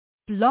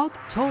Blog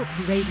Talk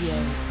Radio.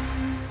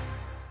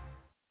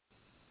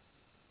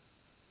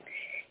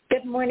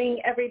 Good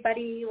morning,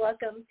 everybody.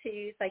 Welcome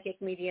to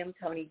Psychic Medium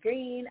Toni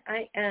Greene.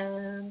 I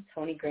am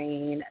Toni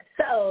Greene.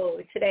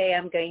 So today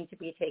I'm going to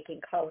be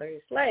taking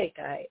callers like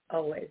I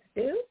always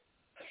do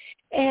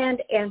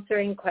and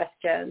answering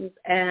questions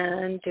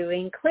and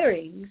doing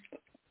clearings.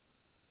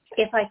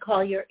 If I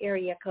call your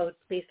area code,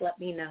 please let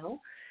me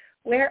know.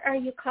 Where are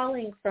you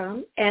calling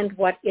from and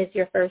what is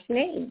your first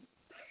name?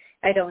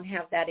 I don't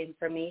have that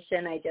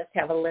information. I just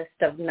have a list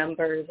of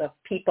numbers of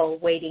people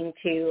waiting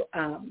to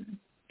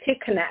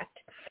connect.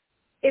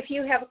 If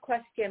you have a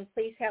question,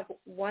 please have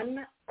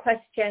one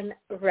question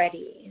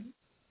ready,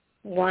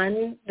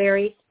 one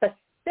very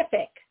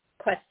specific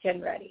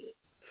question ready.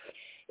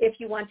 If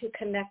you want to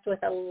connect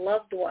with a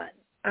loved one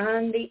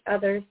on the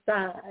other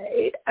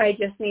side, I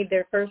just need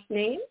their first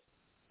name,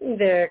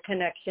 their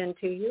connection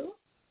to you,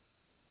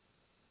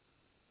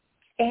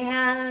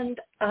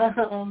 and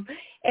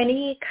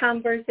any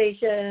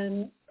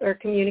conversation or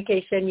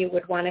communication you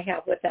would want to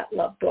have with that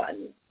loved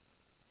one.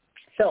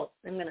 So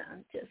I'm going to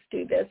just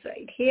do this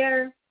right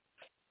here.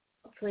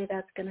 Hopefully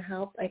that's going to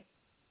help. I'm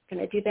going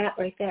to do that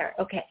right there.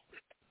 Okay.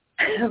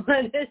 I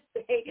want to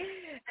say,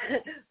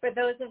 for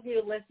those of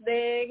you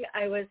listening,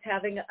 I'm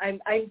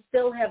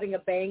still having a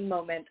bang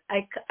moment.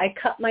 I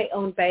cut my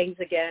own bangs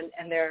again,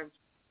 and they're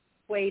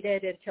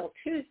waited until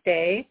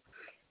Tuesday.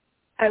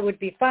 I would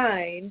be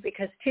fine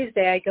because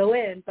Tuesday I go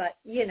in, but,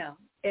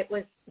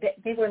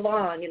 they were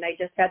long, and I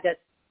just had to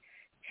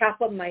tap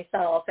them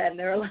myself, and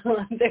they're a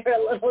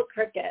little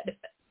crooked.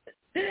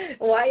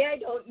 Why I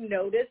don't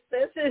notice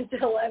this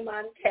until I'm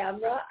on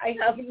camera, I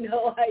have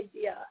no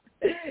idea.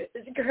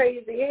 It's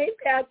crazy. Hey,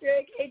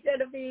 Patrick. Hey,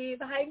 Genevieve.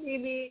 Hi,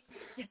 Mimi.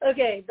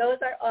 Okay, those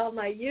are all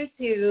my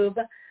YouTube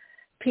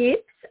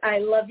peeps. I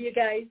love you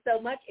guys so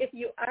much. If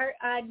you are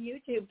on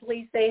YouTube,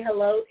 please say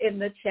hello in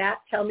the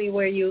chat. Tell me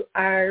where you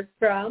are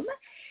from.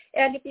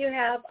 And if you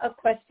have a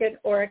question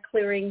or a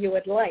clearing you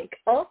would like.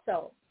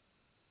 Also,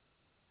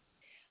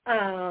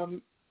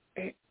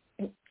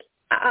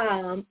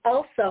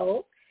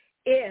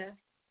 if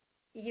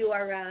you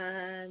are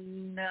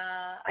on,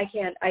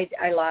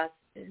 I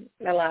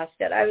lost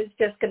it. I was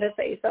just going to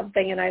say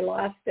something and I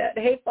lost it.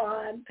 Hey,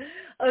 Fawn.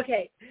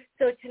 Okay,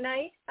 so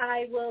tonight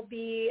I will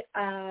be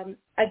a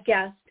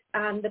guest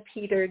on the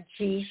Peter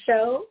G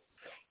Show.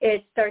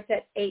 It starts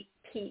at 8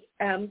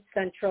 p.m.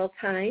 Central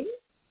Time.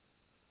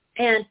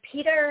 And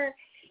Peter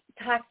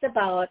talks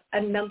about a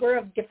number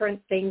of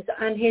different things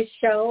on his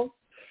show.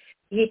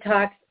 He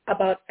talks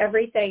about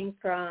everything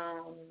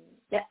from,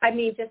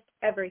 just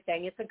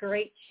everything. It's a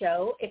great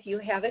show. If you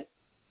haven't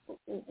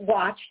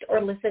watched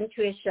or listened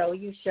to his show,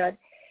 you should.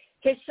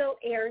 His show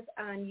airs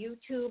on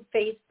YouTube,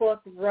 Facebook,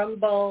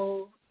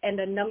 Rumble, and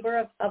a number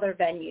of other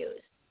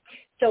venues.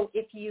 So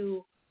if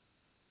you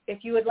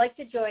would like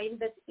to join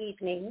this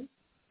evening,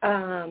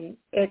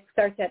 it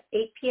starts at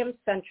 8 p.m.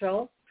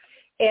 Central,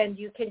 and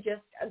you can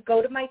just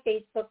go to my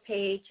Facebook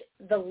page.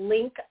 The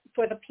link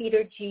for the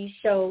Peter G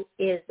Show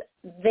is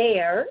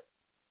there.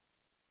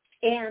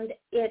 And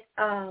it,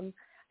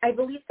 I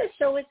believe the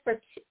show is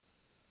for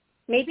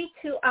maybe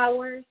 2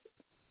 hours.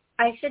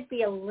 I should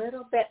be a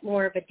little bit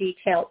more of a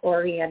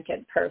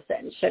detail-oriented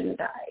person, shouldn't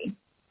I?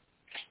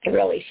 I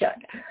really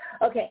should.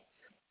 Okay.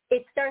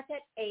 It starts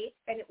at 8,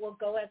 and it will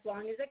go as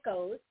long as it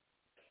goes.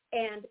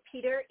 And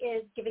Peter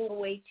is giving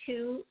away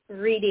 2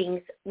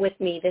 readings with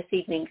me this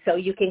evening. So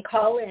you can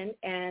call in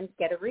and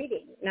get a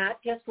reading.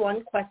 Not just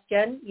one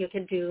question. You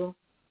can do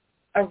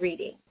a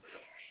reading.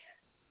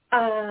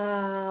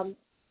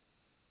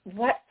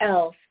 What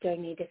else do I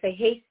need to say?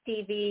 Hey,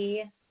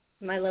 Stevie,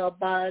 my little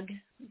bug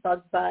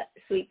butt,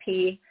 sweet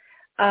pea.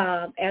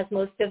 As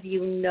most of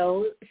you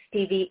know,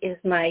 Stevie is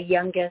my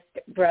youngest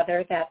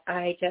brother that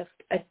I just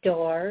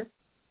adore.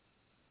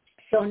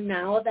 So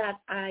now that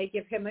I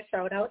give him a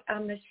shout out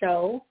on the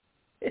show,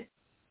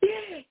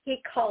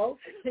 he calls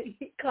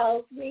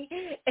me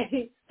and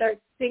he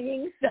starts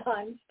singing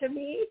songs to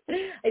me.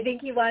 I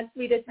think he wants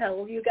me to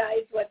tell you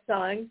guys what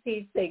songs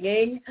he's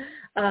singing.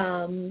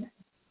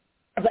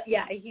 But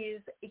yeah, he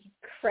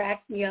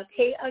cracked me up.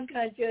 Hey,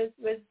 Unconscious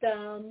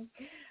Wisdom.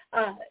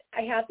 I'm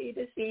happy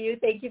to see you.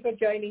 Thank you for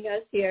joining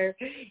us here.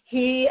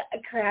 He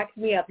cracked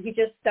me up. He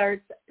just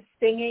starts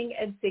singing,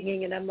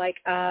 and I'm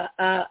like,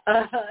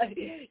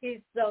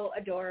 He's so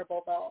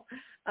adorable, though.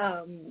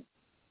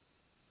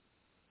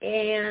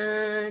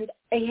 And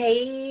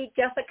hey,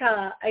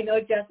 Jessica. I know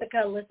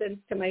Jessica listens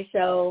to my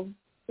show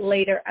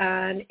later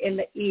on in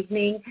the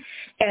evening.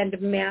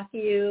 And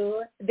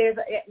Matthew, there's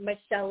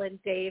Michelle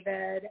and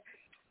David.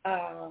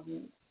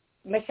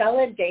 Michelle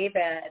and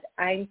David,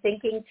 I'm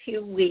thinking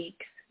 2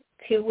 weeks.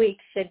 2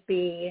 weeks should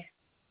be,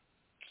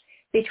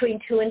 between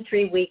 2 and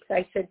 3 weeks,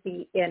 I should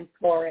be in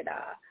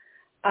Florida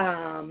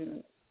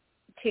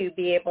to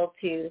be able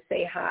to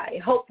say hi.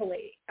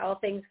 Hopefully, all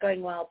things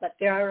going well, but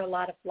there are a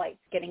lot of flights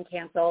getting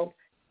canceled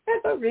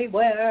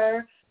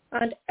everywhere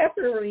on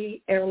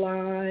every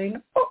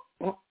airline.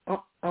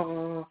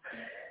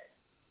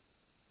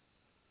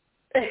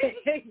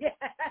 Yeah.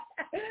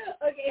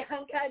 Okay,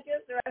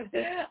 unconscious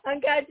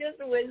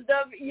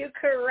wisdom, you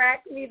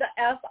correct me the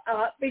F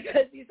up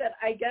because you said,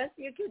 I guess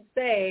you could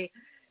say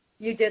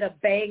you did a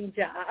bang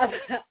job.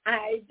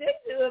 I did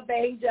do a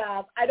bang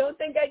job. I don't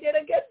think I did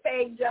a good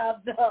bang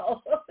job,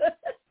 though.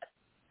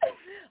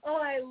 Oh,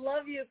 I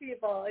love you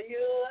people.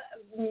 You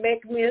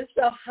make me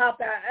so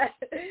happy.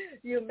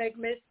 You make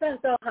me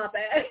so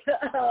happy.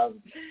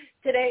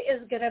 Today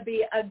is going to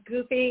be a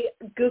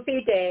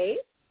goofy day.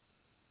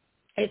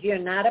 If you're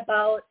not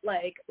about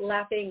like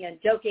laughing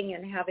and joking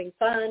and having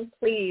fun,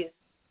 please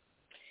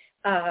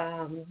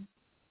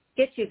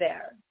get you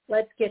there.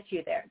 Let's get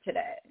you there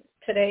today.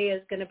 Today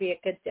is going to be a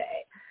good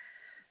day.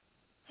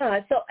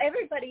 So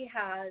everybody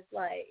has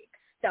like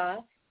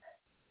stuff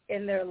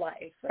in their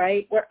life,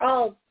 right? We're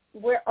all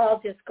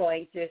just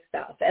going through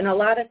stuff. And a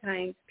lot of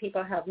times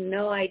people have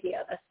no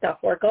idea the stuff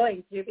we're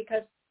going through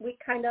because we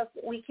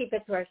keep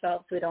it to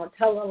ourselves. We don't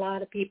tell a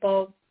lot of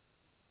people.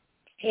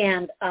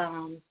 And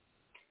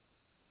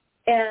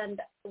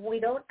we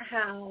don't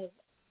have,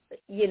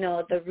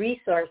 the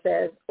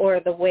resources or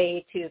the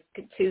way to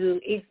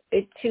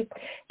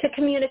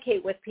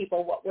communicate with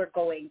people what we're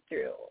going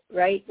through,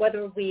 right?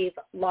 Whether we've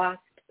lost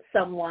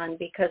someone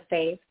because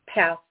they've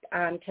passed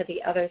on to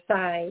the other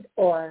side,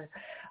 or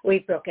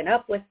we've broken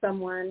up with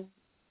someone,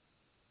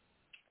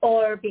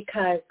 or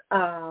because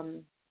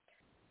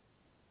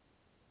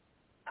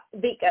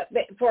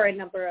for a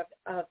number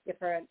of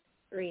different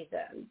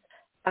reasons.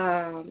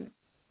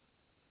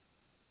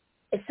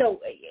 So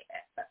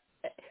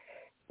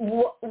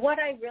what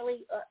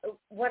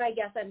I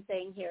guess I'm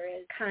saying here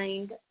is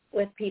kind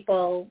with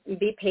people,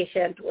 be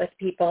patient with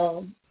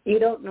people. You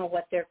don't know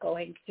what they're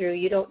going through.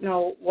 You don't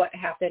know what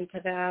happened to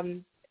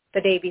them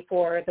the day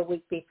before or the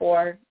week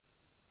before.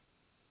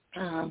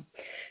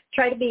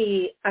 Try to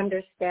be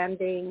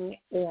understanding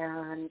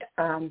and,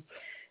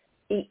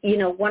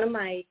 one of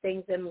my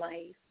things in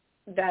life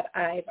that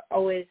I've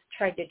always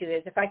tried to do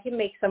is if I can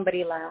make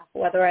somebody laugh,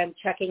 whether I'm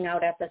checking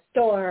out at the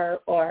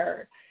store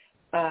or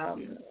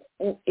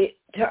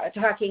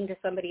talking to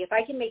somebody, if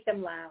I can make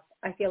them laugh,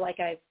 I feel like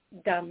I've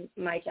done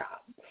my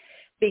job.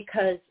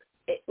 Because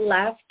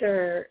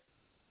laughter,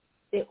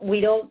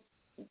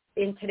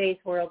 in today's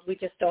world, we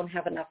just don't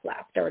have enough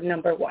laughter,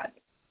 number one.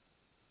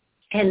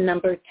 And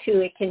number two,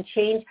 it can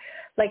change,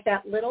 like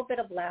that little bit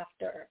of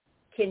laughter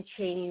can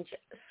change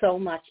so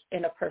much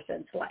in a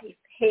person's life.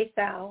 Hey,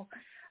 Sal.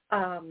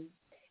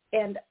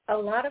 And a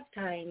lot of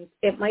times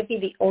it might be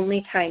the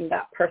only time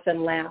that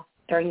person laughs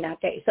during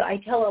that day. So I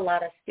tell a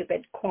lot of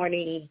stupid,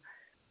 corny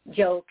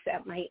jokes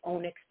at my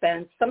own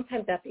expense,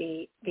 sometimes at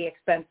the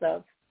expense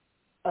of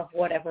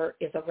whatever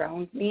is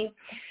around me.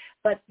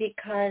 But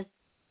because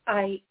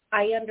I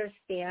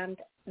understand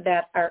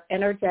that our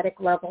energetic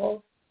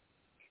levels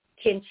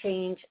can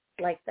change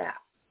like that,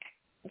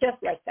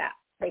 just like that,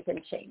 they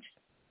can change.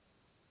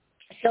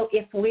 So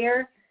if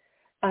we're,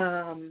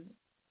 I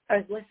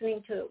was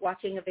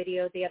watching a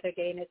video the other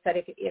day, and it said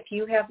if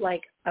you have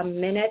like a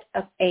minute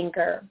of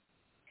anger,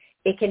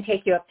 it can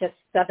take you up to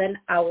 7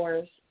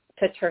 hours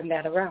to turn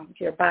that around.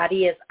 Your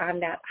body is on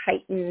that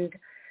heightened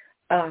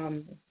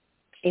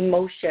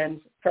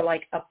emotions for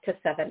like up to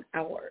 7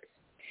 hours.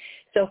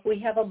 So if we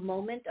have a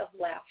moment of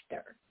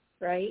laughter,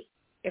 right,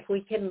 if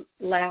we can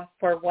laugh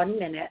for 1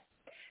 minute,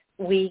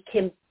 we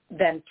can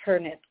then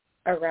turn it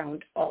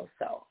around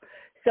also.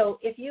 So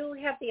if you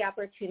have the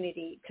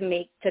opportunity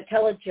to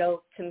tell a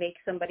joke, to make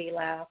somebody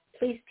laugh,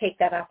 please take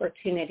that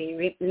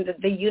opportunity.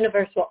 The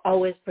universe will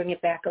always bring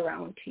it back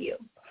around to you.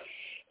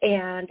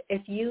 And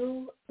if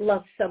you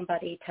love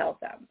somebody, tell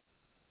them.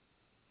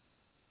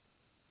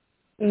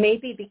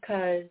 Maybe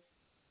because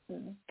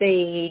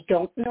they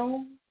don't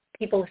know,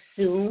 people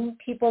assume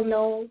people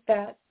know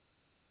that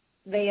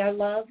they are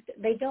loved.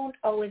 They don't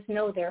always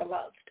know they're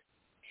loved.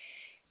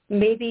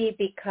 Maybe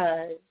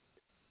because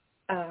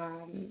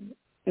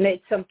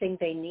it's something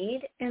they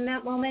need in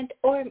that moment,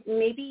 or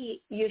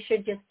maybe you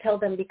should just tell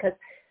them, because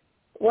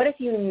what if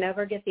you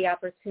never get the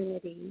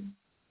opportunity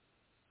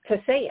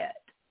to say it?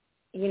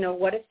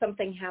 What if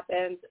something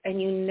happens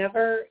and you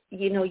never,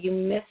 you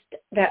missed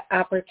that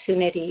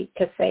opportunity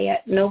to say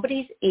it?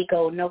 Nobody's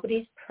ego,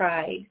 nobody's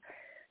pride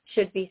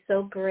should be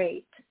so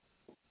great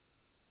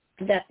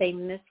that they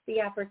miss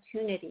the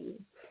opportunity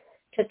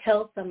to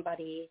tell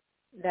somebody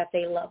that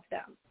they love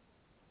them.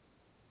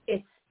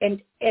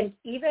 And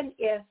even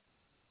if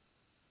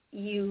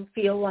you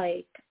feel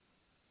like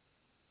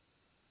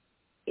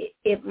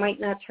it might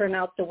not turn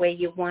out the way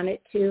you want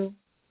it to,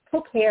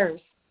 who cares?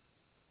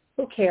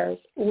 Who cares?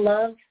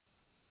 Love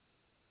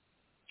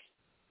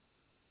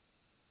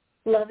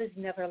is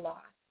never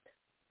lost,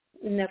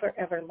 never,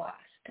 ever lost.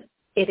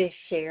 It is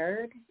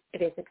shared.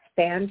 It is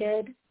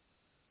expanded.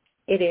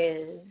 It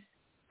is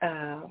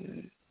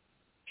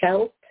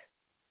felt,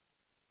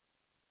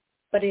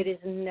 but it is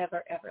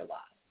never, ever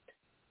lost.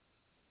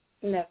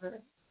 Never.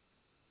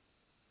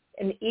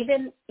 And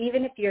even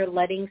if you're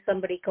letting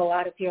somebody go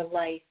out of your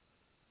life,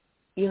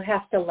 you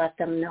have to let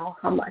them know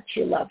how much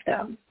you love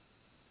them.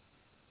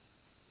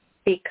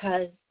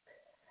 Because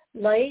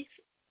life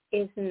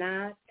is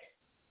not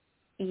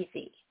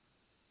easy.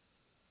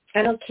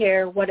 I don't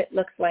care what it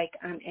looks like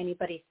on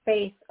anybody's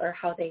face or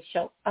how they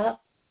show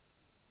up.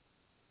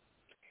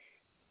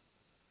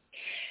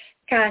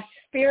 Gosh,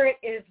 Spirit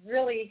is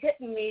really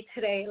hitting me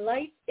today.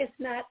 Life is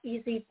not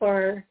easy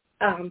for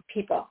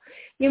people.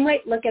 You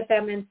might look at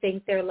them and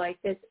think their life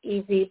is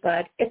easy,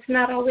 but it's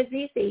not always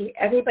easy.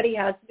 Everybody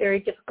has very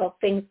difficult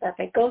things that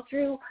they go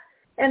through,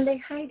 and they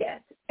hide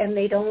it, and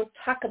they don't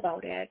talk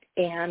about it.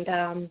 And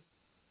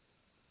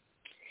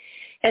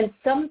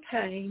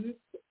sometimes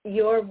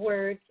your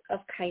words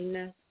of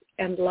kindness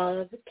and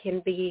love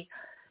can be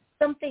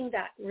something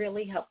that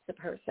really helps a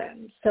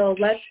person. So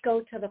let's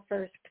go to the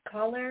first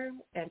caller.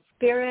 And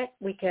Spirit,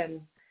 we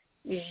can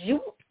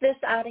zoom this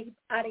out of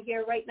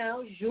here right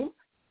now. Zoom.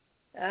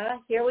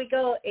 Here we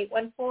go.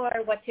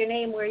 814. What's your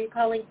name? Where are you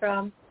calling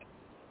from?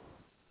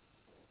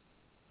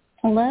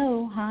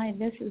 Hello. Hi,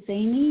 this is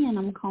Amy, and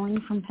I'm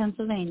calling from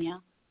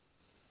Pennsylvania.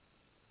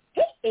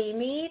 Hey,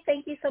 Amy.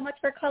 Thank you so much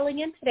for calling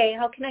in today.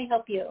 How can I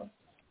help you?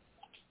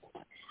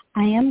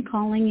 I am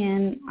calling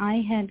in.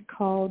 I had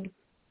called,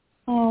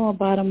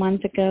 about a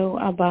month ago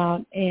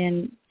about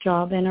a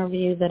job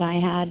interview that I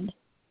had,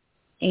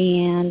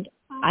 and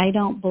I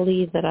don't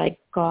believe that I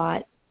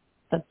got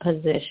the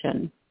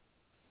position.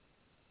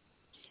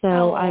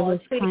 So I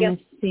was kind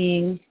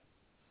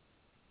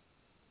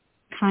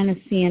of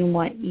seeing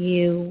what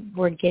you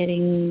were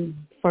getting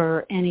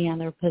for any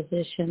other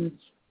positions,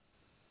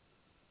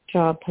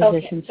 job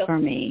positions for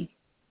me.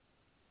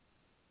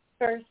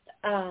 First,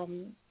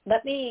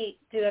 let me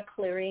do a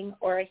clearing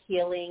or a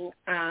healing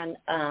on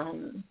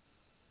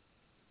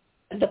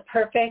the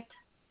perfect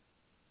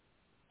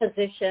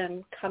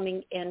position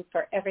coming in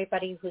for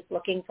everybody who's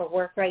looking for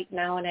work right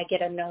now, and I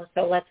get a no,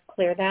 so let's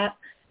clear that.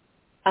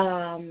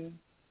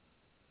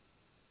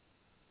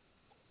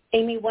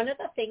 Amy, one of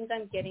the things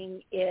I'm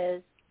getting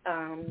is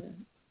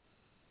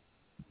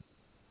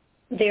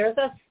there's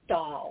a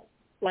stall.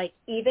 Like,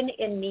 even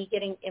in me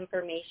getting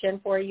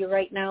information for you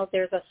right now,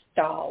 there's a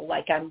stall.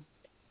 Like, I'm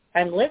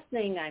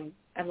listening.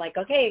 I'm like,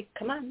 okay,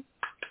 come on,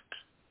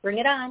 bring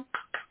it on.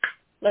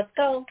 Let's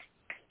go.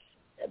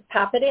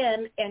 Pop it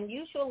in. And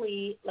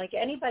usually, like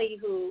anybody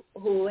who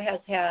has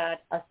had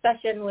a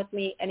session with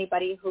me,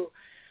 anybody who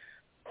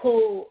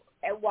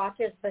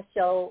watches the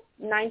show,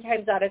 9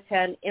 times out of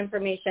 10,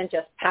 information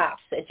just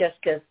pops. It just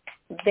is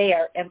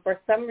there. And for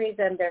some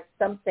reason, there's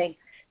something.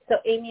 So,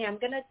 Amy, I'm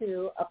going to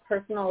do a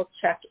personal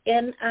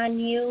check-in on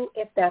you,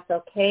 if that's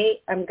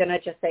okay. I'm going to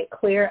just say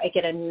clear. I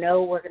get a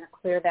no. We're going to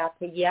clear that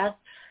to yes.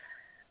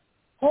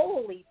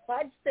 Holy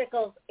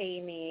fudgesicles,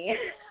 Amy.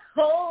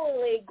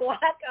 Holy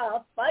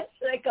guaca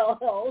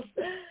fudgesicles.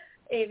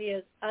 Amy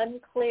is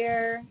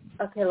unclear.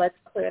 Okay, let's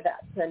clear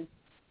that. And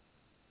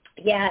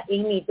yeah,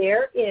 Amy,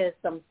 there is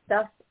some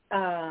stuff,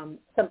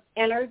 some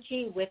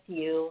energy with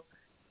you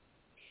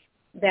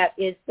that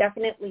is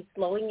definitely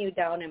slowing you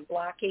down and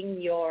blocking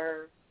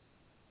your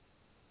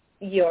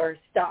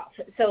stuff.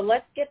 So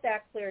let's get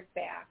that cleared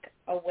back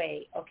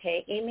away,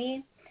 okay,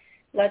 Amy?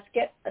 Let's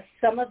get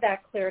some of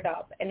that cleared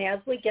up. And as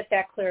we get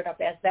that cleared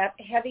up, as that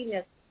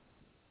heaviness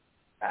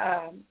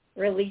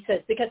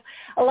releases, because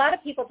a lot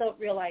of people don't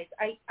realize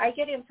I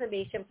get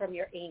information from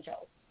your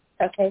angels,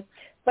 okay?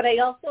 But I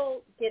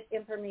also get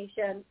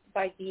information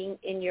by being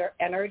in your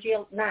energy,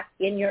 not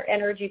in your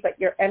energy, but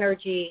your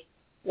energy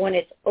when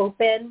it's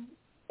open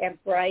and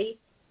bright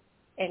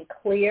and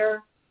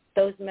clear.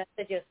 Those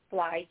messages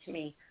fly to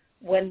me.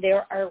 When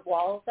there are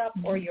walls up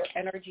or your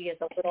energy is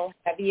a little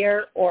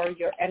heavier or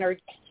your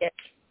energy is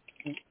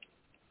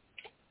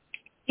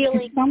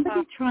feeling... Is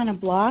somebody trying to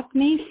block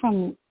me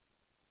from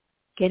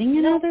getting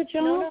another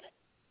job?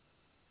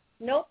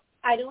 Nope,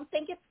 I don't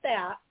think it's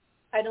that.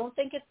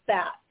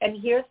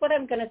 And here's what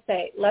I'm going to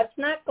say. Let's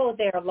not go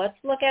there. Let's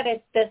look at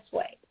it this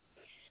way.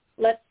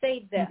 Let's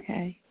say this.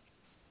 Okay.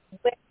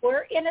 When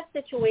we're in a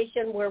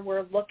situation where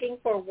we're looking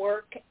for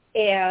work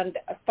and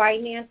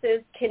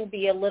finances can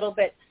be a little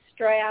bit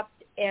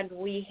strapped and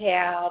we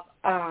have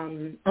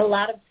a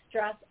lot of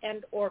stress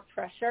and or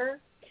pressure,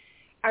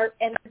 our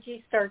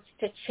energy starts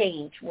to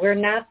change. We're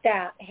not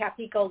that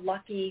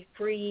happy-go-lucky,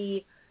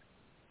 free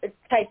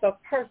type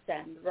of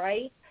person,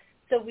 right?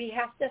 So we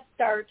have to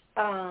start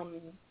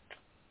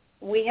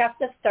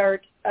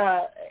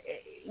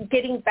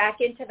getting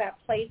back into that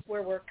place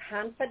where we're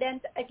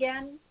confident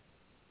again.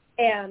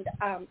 And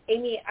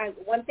Amy,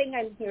 one thing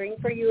I'm hearing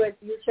for you is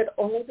you should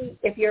only be,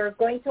 if you're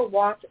going to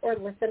watch or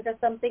listen to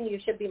something, you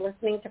should be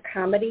listening to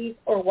comedies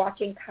or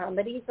watching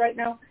comedies right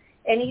now.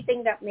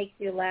 Anything that makes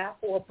you laugh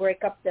will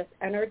break up this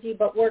energy,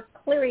 but we're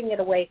clearing it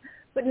away.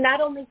 But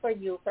not only for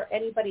you, for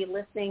anybody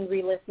listening,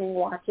 re-listening,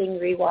 watching,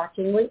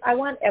 re-watching. I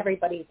want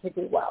everybody to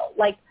do well.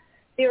 Like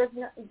there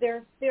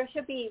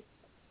should be,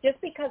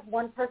 just because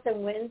one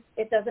person wins,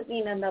 it doesn't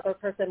mean another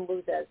person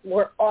loses.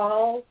 We're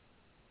all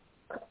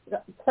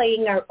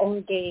playing our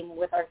own game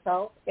with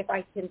ourselves, if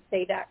I can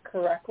say that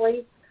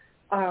correctly,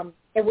 and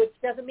which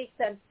doesn't make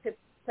sense to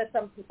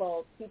some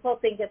people. People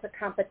think it's a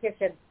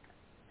competition.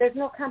 There's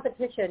no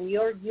competition.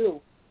 You're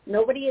you.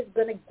 Nobody is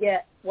going to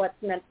get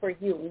what's meant for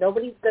you.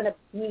 Nobody's going to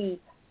be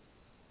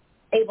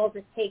able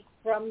to take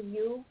from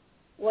you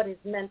what is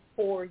meant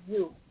for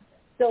you.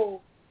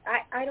 So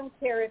I don't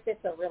care if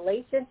it's a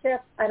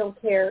relationship. I don't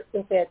care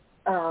if it's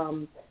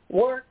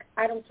work.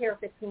 I don't care if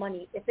it's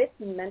money. If it's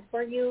meant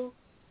for you,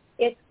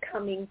 it's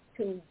coming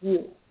to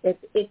you.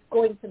 It's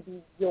going to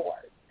be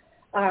yours.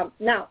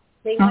 Now,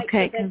 they might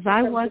because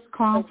I was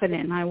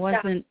confident. I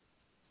wasn't.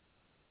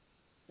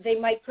 They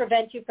might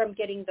prevent you from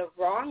getting the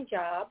wrong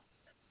job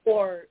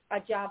or a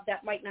job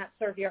that might not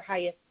serve your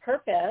highest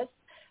purpose,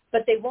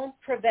 but they won't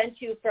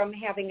prevent you from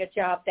having a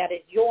job that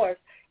is yours.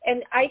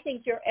 And I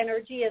think your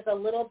energy is a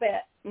little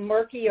bit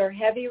murky or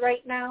heavy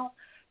right now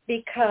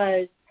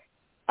because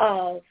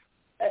of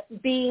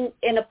being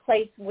in a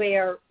place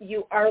where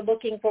you are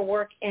looking for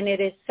work, and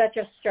it is such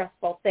a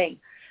stressful thing.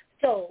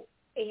 So,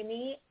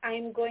 Amy,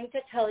 I'm going to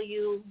tell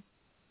you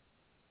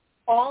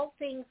all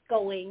things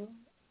going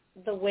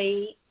the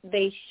way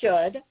they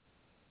should.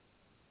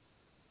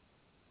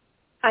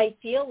 I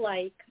feel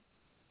like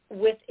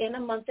within a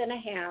month and a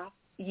half,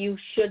 you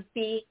should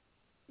be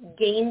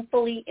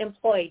gainfully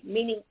employed,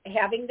 meaning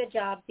having the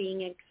job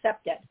being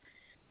accepted.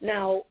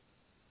 Now,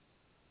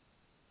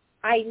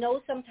 I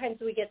know sometimes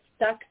we get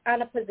stuck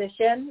on a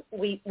position.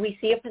 We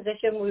see a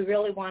position, we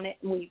really want it,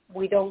 and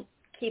we don't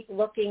keep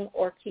looking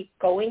or keep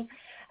going.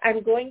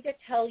 I'm going to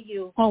tell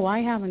you. Oh, I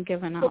haven't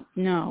given up.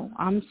 No,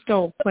 I'm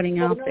still putting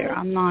out there.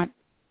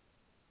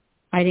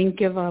 I didn't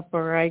give up,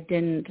 or I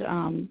didn't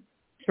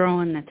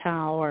throw in the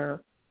towel,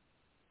 or.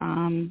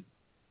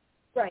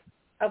 Right.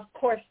 Of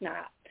course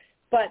not.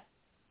 But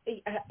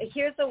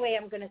here's the way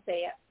I'm going to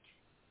say it.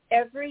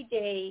 Every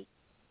day,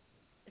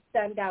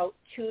 send out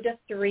 2 to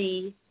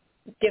 3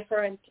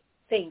 different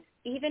things,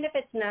 even if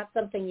it's not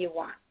something you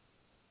want.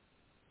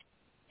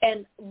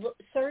 And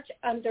search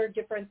under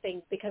different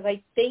things, because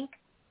I think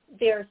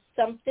there's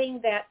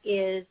something that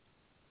is,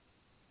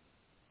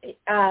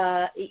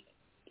 I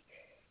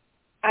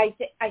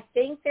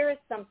think there is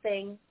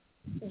something,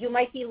 you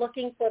might be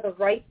looking for the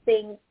right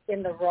thing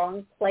in the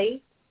wrong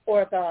place,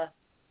 or the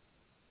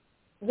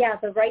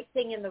right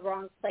thing in the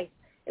wrong place.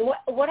 And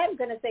what I'm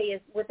going to say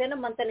is within a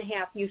month and a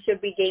half, you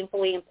should be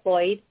gainfully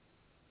employed.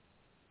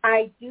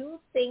 I do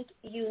think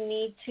you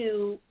need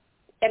to,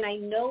 and I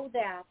know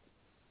that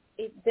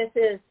this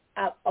is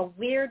a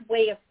weird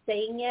way of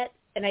saying it,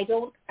 and I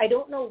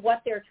don't know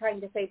what they're trying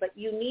to say, but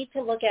you need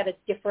to look at a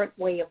different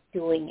way of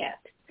doing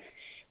it,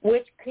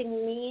 which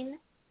can mean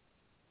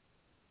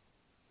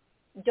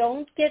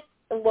don't get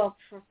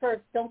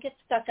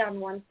stuck on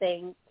one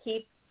thing.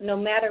 Keep, no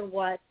matter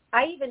what.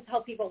 I even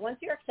tell people, once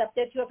you're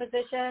accepted to a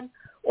position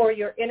or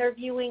you're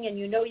interviewing and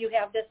you know you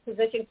have this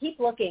position, keep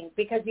looking,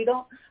 because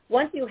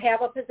once you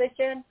have a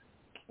position,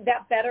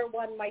 that better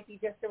one might be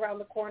just around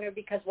the corner,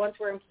 because once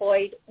we're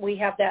employed, we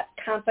have that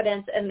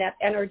confidence and that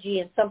energy,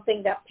 and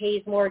something that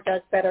pays more,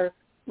 does better,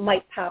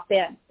 might pop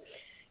in.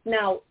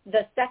 Now,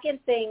 the second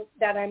thing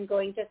that I'm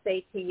going to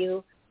say to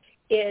you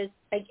is,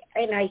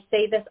 and I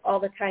say this all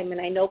the time, and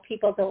I know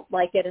people don't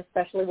like it,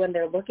 especially when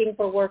they're looking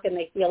for work and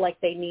they feel like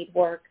they need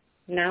work.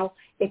 Now,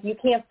 if you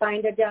can't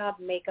find a job,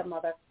 make a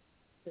mother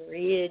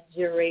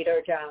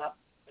refrigerator job.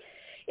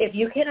 If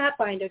you cannot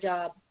find a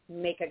job,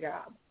 make a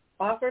job.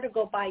 Offer to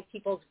go buy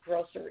people's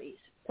groceries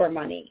for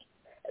money.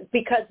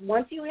 Because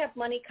once you have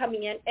money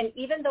coming in, and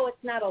even though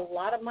it's not a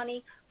lot of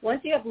money,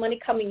 once you have money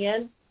coming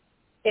in,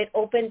 it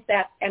opens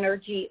that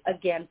energy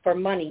again for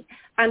money.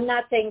 I'm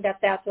not saying that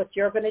that's what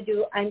you're going to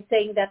do. I'm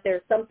saying that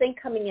there's something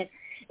coming in.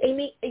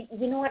 Amy,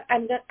 you know what?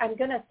 I'm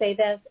going to say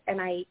this, and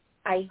I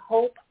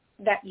hope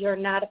that you're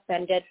not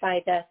offended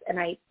by this, and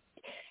I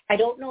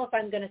don't know if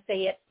I'm going to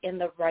say it in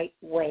the right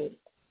way.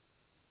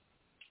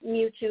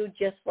 Mute you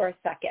just for a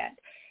second.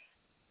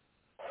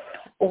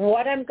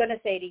 What I'm going to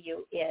say to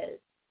you is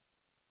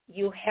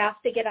you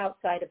have to get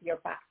outside of your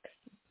box.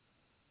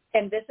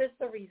 And this is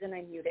the reason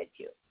I muted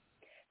you,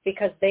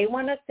 because they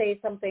want to say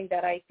something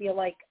that I feel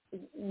like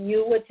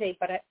you would say,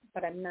 but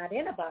I'm not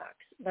in a box,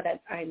 but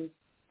I'm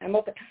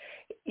open.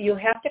 You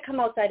have to come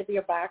outside of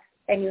your box,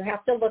 and you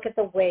have to look at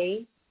the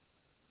way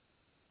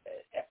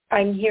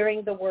I'm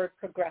hearing the word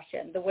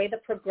progression, the way the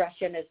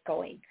progression is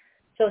going.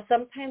 So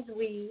sometimes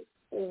we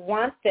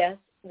want this,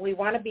 we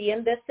want to be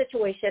in this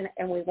situation,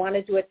 and we want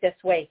to do it this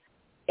way.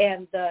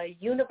 And the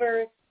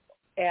universe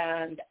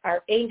and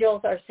our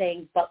angels are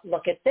saying, but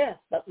look at this,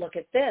 but look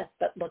at this,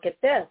 but look at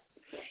this.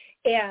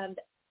 And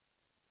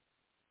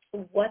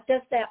what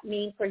does that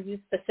mean for you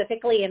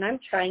specifically? And I'm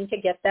trying to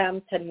get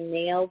them to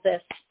nail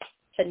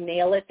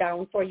it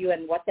down for you,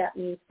 and what that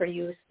means for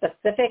you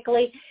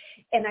specifically.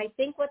 And I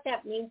think what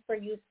that means for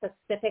you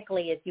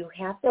specifically is you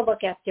have to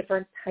look at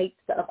different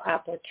types of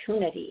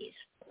opportunities,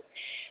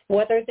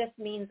 whether this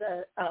means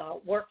a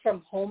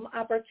work-from-home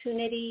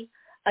opportunity,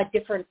 a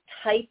different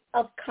type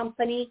of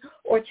company,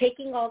 or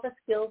taking all the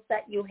skills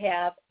that you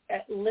have,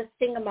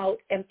 listing them out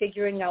and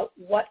figuring out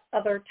what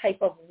other type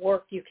of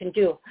work you can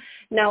do.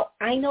 Now,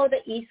 I know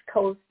the East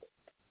Coast,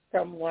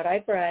 from what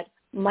I've read,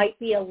 might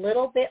be a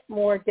little bit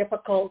more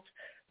difficult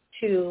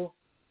to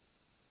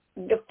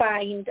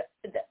find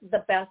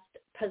the best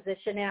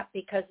position at,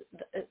 because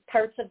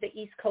parts of the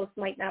East Coast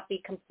might not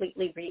be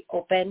completely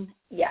reopened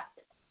yet.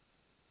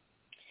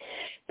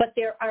 But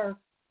there are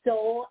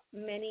so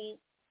many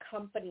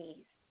companies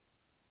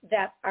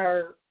that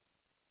are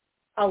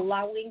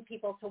allowing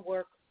people to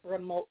work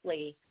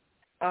remotely.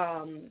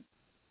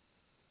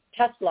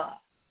 Tesla,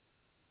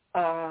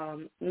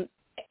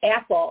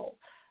 Apple,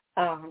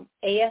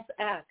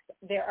 ASX.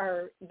 There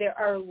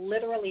are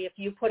literally, if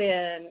you put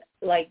in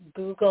like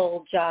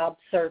Google job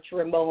search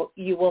remote,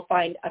 you will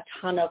find a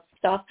ton of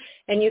stuff,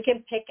 and you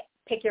can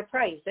pick your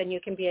price, and you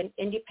can be an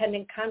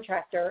independent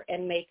contractor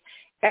and make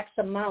X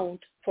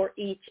amount for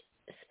each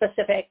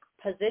specific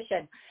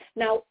position.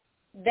 Now,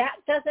 that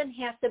doesn't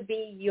have to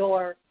be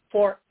your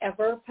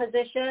forever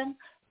position,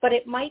 but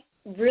it might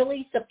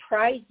really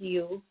surprise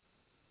you.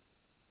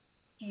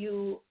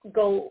 You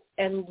go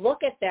and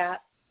look at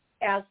that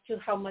as to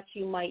how much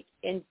you might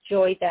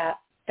enjoy that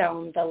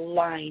down the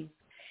line.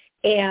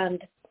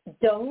 And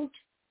don't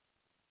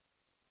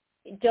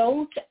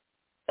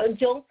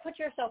put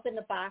yourself in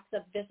the box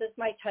of, this is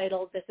my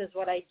title, this is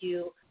what I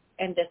do,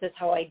 and this is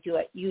how I do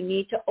it. You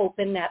need to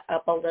open that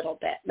up a little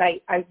bit.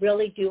 I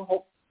really do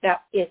hope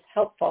that is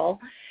helpful.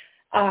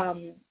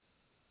 I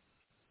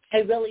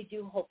really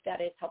do hope that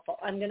is helpful.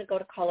 I'm going to go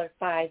to caller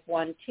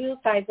 512.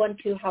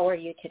 512, how are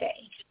you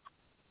today?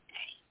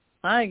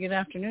 Hi, good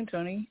afternoon,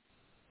 Toni.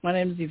 My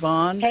name is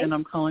Yvonne, and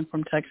I'm calling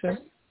from Texas.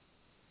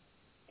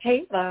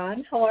 Hey,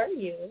 Yvonne, how are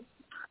you?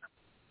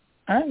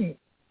 I'm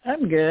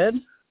good.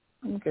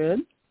 I'm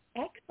good.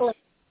 Excellent.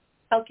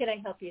 How can I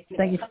help you today?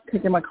 Thank you for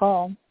taking my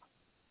call.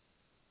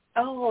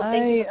 Oh,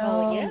 thank you for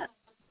calling in.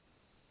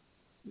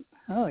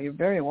 Oh, you're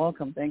very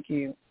welcome. Thank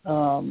you.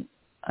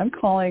 I'm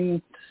calling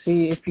to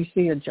see if you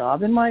see a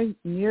job in my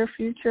near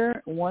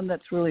future, one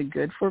that's really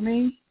good for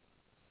me.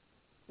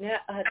 Yeah,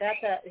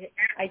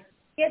 I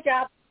see a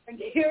job in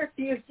the near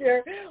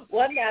future,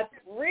 one that's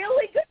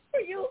really good for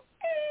you.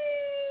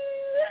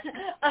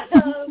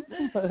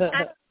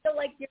 I feel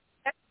like your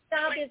next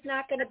job is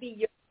not going to be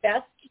your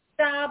best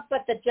job,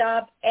 but the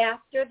job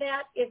after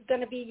that is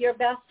going to be your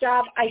best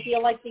job. I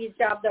feel like these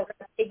jobs are going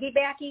to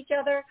piggyback each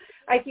other.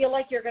 I feel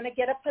like you're going to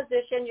get a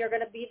position. You're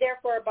going to be there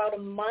for about a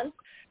month,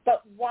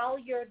 but while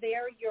you're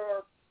there,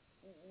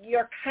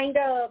 you're kind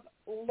of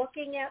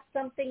looking at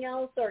something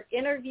else or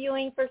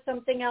interviewing for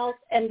something else,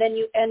 and then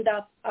you end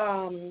up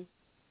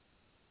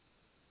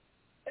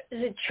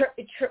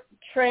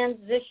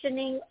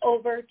transitioning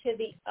over to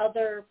the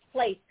other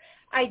place.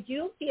 I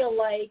do feel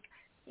like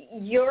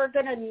you're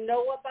going to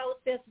know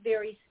about this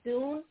very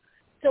soon.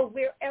 So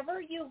where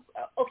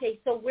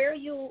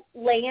you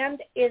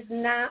land is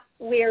not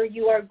where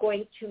you are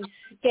going to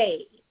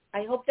stay.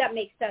 I hope that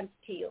makes sense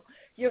to you.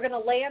 You're going to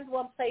land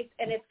one place,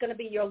 and it's going to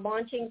be your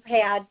launching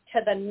pad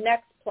to the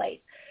next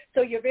place.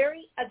 So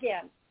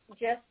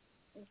just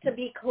to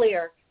be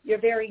clear, your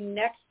very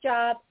next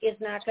job is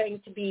not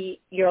going to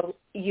be your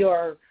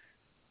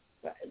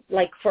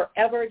like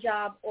forever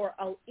job or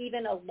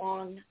even a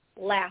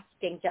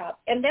long-lasting job.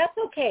 And that's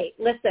okay.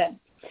 Listen,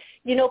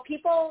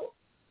 people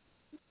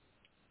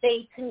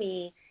say to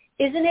me,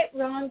 isn't it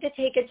wrong to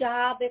take a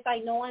job if I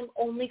know I'm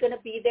only going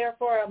to be there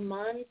for a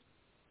month?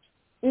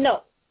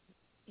 No.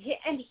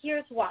 And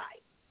here's why.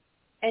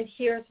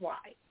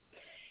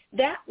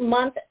 That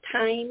month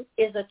time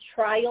is a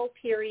trial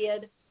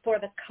period for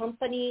the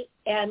company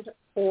and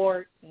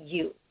for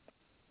you.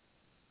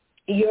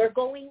 You're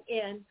going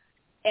in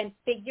and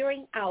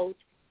figuring out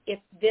if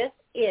this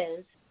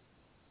is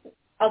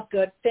a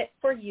good fit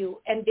for you,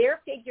 and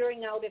they're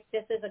figuring out if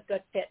this is a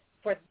good fit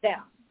for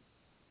them.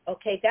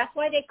 Okay, that's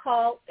why they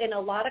call, in a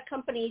lot of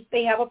companies,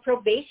 they have a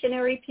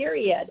probationary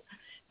period,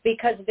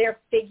 because they're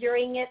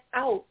figuring it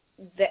out.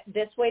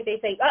 This way they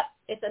say,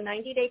 it's a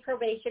 90-day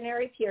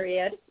probationary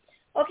period.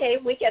 Okay,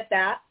 we get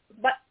that,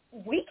 but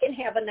we can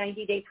have a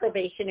 90-day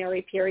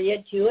probationary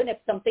period too, and if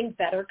something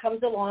better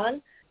comes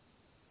along,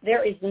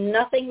 there is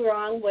nothing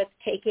wrong with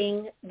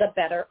taking the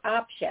better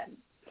option.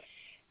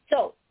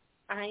 So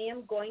I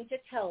am going to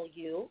tell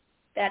you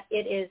that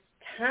it is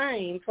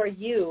time for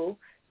you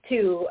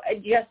to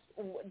just,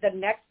 the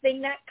next thing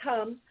that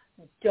comes,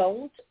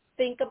 don't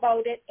think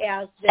about it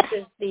as this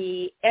is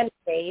the end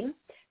game.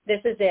 This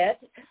is it.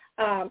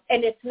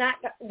 And it's not,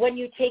 when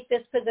you take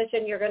this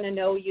position, you're going to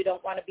know you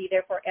don't want to be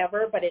there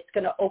forever, but it's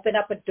going to open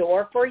up a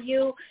door for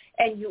you,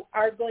 and you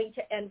are going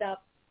to end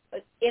up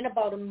in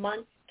about a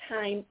month's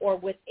time or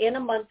within a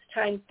month's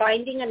time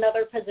finding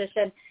another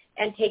position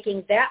and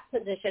taking that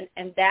position,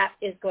 and that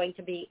is going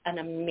to be an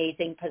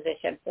amazing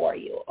position for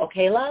you.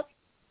 Okay, love?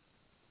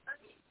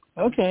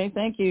 Okay,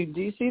 thank you.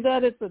 Do you see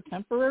that it's a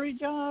temporary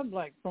job,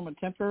 like from a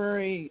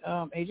temporary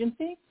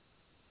agency?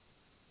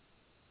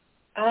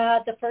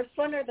 The first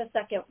one or the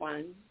second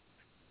one?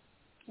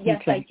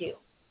 Yes, okay. I do.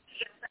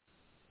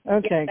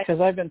 Okay,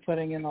 because I've been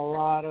putting in a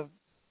lot of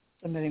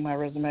submitting my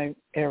resume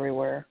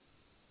everywhere.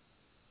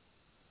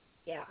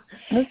 Yeah.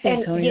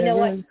 Okay, Toni, I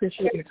really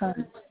appreciate your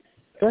time.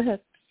 Go ahead.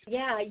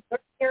 Yeah, your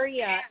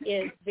area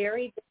is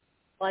very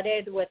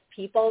flooded with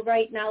people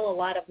right now, a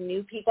lot of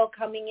new people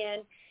coming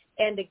in,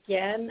 And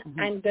again,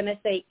 I'm going to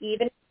say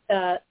even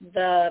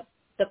the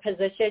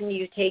position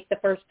you take, the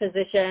first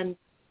position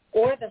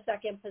or the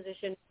second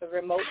position, the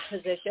remote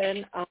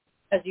position,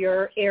 as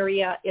your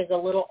area is a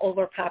little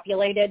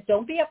overpopulated,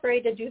 don't be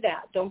afraid to do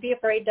that. Don't be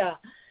afraid to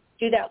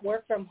do that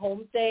work from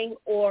home thing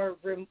or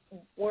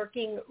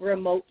working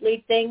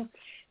remotely thing,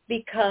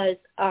 because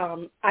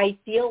I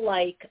feel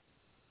like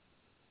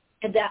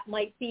that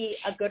might be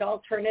a good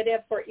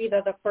alternative for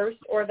either the first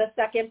or the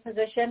second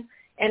position.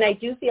 And I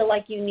do feel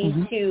like you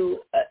need to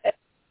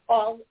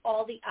all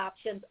the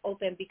options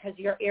open, because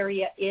your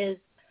area is,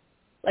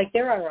 like,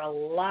 there are a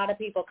lot of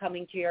people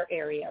coming to your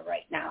area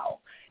right now.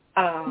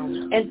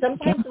 And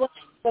sometimes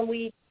when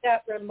we do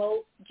that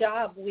remote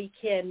job, we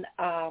can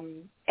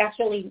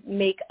actually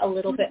make a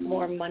little bit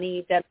more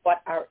money than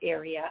what our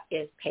area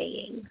is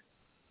paying.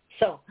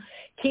 So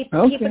keep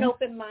an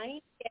open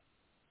mind.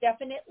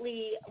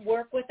 Definitely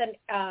work with an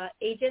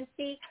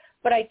agency,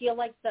 but I feel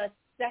like the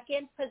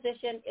second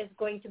position is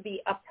going to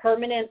be a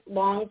permanent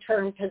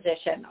long-term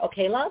position.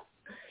 Okay, love?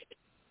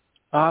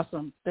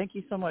 Awesome. Thank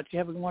you so much. You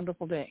have a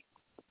wonderful day.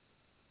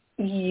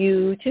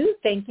 You too.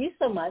 Thank you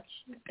so much.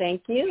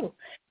 Thank you.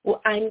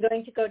 Well, I'm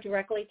going to go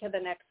directly to the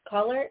next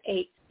caller,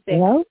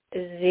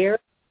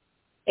 860.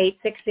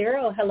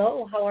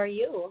 Hello, how are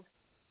you?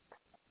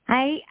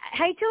 Hi,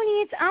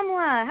 Toni. It's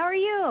Amla. How are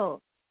you?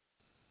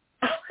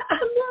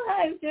 Amla,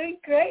 I'm doing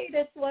great.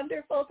 It's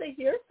wonderful to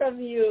hear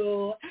from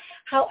you.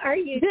 How are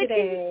you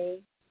today?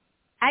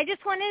 I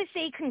just wanted to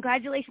say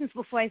congratulations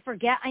before I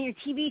forget on your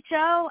TV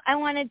show. I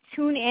want to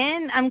tune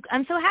in.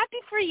 I'm so happy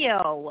for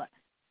you.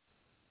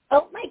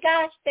 Oh my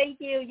gosh,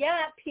 thank you.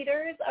 Yeah,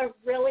 Peter's a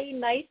really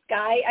nice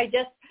guy. I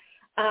just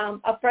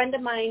a friend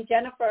of mine,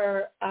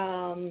 Jennifer,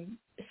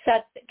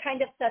 set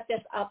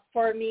this up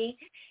for me,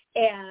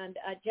 and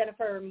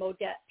Jennifer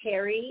Modette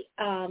Perry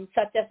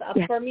set this up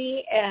for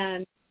me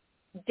and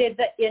did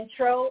the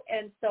intro,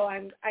 and so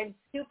I'm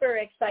super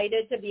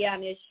excited to be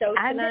on his show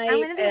tonight. I'm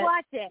going to be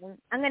watching.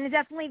 I'm going to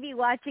definitely be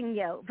watching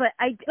you. But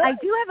I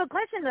do have a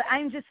question that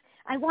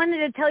I wanted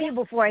to tell you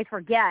before I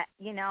forget.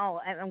 You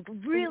know, I'm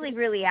really,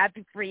 really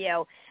happy for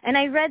you. And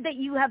I read that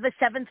you have a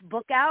 7th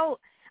book out.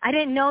 I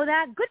didn't know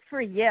that. Good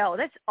for you.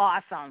 That's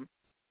awesome.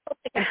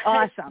 That's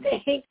awesome.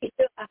 Thank you.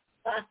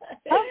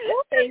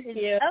 Thank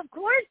you. Of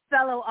course,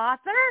 fellow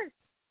author.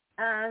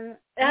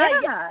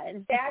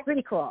 Exactly. It's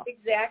pretty cool.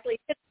 Exactly.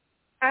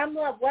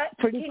 Amla,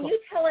 can you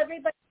tell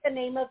everybody the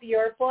name of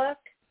your book?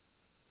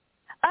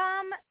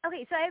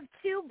 Okay, so I have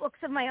 2 books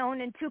of my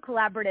own and 2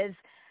 collaboratives.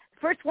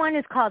 First one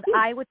is called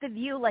I with a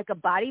View, like a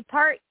body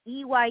part,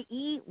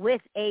 EYE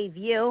with a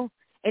view.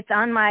 It's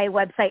on my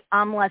website,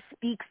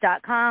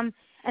 amlaspeaks.com.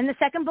 And the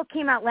second book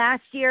came out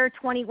last year,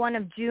 21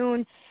 of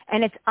June,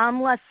 and it's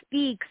Amla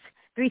Speaks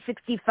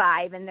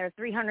 365, and there are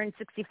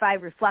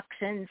 365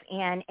 reflections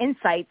and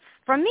insights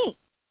from me.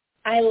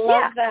 I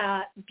love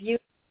that.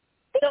 Beautiful.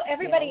 So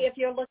everybody, if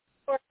you're looking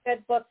for a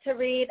good book to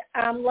read,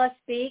 Amla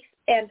Speaks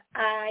and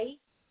I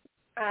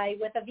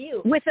with a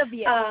View. With a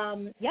View.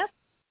 Yep.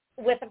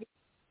 With a View.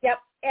 Yep.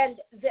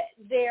 And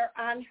they're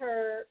on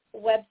her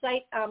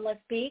website, Amla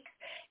Speaks,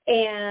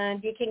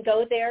 and you can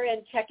go there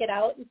and check it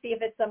out and see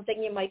if it's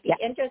something you might be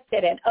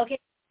interested in. Okay.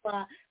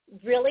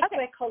 Really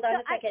quick, hold on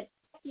a second.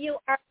 You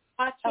are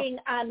watching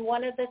on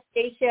one of the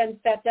stations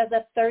that does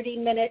a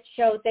 30-minute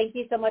show. Thank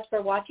you so much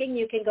for watching.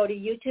 You can go to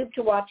YouTube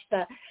to watch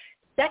the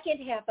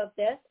second half of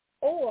this,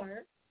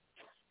 or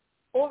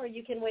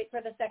you can wait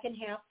for the second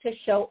half to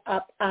show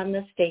up on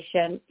the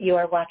station you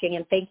are watching.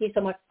 And thank you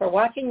so much for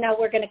watching. Now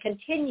we're going to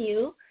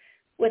continue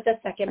with the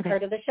second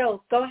part of the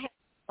show. Go ahead.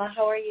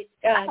 How are you?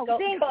 Go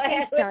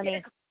ahead,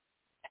 Toni.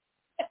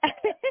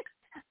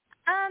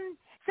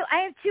 So I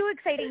have 2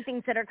 exciting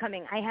things that are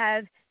coming. I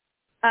have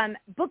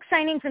book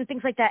signings and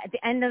things like that at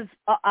the end of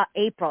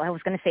April. I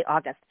was going to say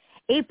August.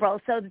 April,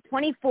 so the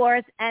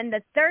 24th and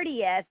the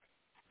 30th.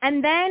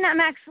 And then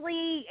I'm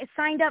actually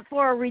signed up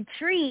for a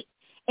retreat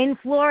in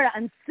Florida.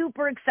 I'm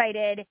super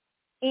excited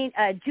in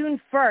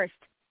June 1st.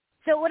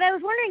 So what I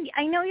was wondering,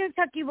 I know you've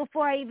talked to you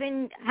before. I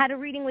even had a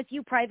reading with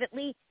you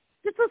privately.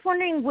 Just was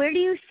wondering, where do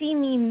you see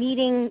me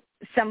meeting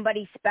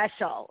somebody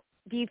special?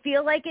 Do you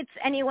feel like it's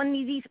any one of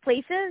these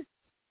places?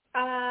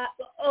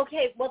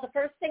 Okay, well, the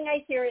first thing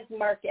I hear is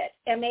market,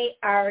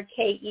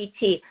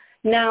 M-A-R-K-E-T.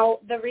 Now,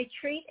 the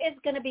retreat is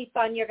going to be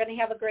fun. You're going to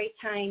have a great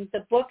time.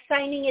 The book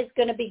signing is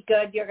going to be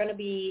good. You're going to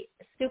be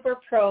super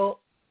pro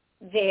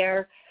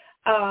there.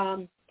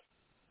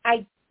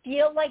 I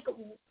feel like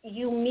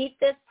you meet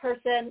this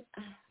person.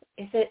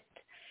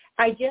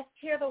 I just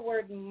hear the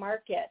word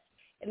market.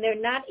 And they're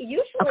not,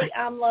 usually,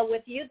 Amla,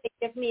 with you, they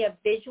give me a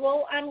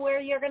visual on where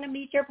you're going to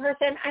meet your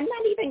person. I'm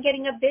not even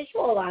getting a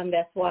visual on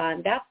this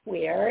one. That's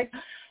weird.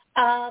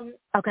 I'm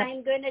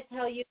going to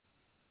tell you,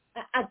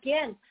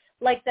 again,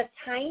 like the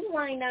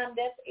timeline on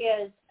this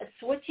is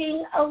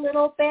switching a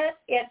little bit.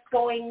 It's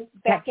going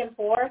back and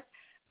forth.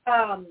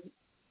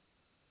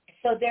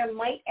 So there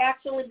might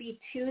actually be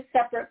 2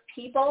 separate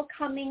people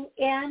coming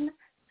in.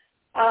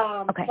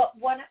 But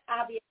one,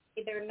 obviously,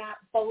 they're not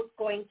both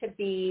going to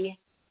be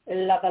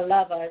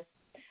lovers.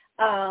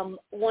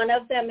 One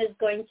of them is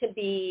going to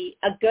be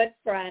a good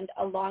friend,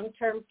 a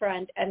long-term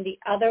friend, and the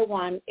other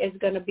one is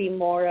going to be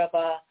more of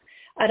a,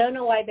 I don't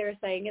know why they're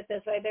saying it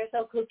this way. They're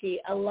so kooky.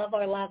 A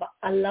lover, a lover.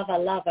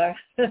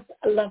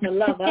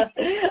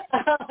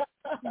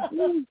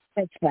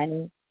 That's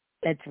funny.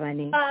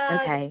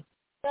 Okay.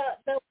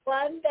 The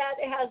one that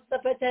has the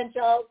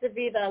potential to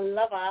be the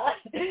lover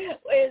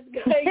is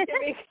going to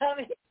be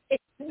coming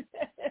in.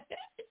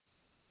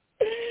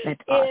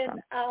 That's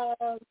awesome.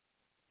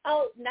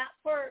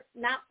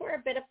 Not for a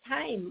bit of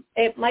time.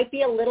 It might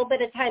be a little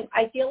bit of time.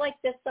 I feel like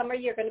this summer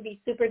you're going to be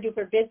super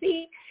duper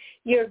busy.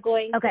 You're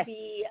going to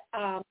be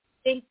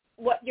think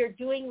what you're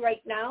doing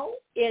right now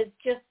is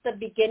just the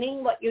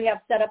beginning. What you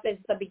have set up is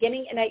the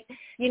beginning. And I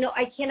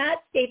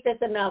cannot state this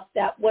enough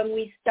that when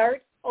we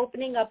start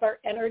opening up our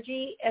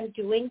energy and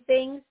doing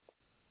things,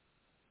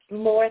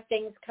 more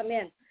things come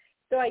in.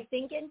 So I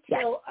think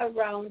until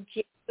around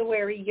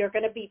January, you're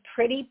going to be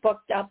pretty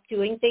booked up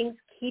doing things.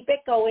 Keep it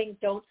going.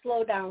 Don't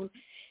slow down.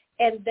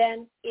 And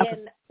then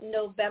in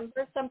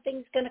November,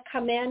 something's going to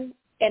come in.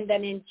 And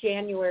then in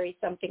January,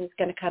 something's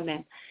going to come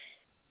in.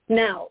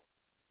 Now,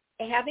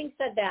 having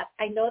said that,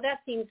 I know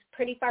that seems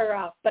pretty far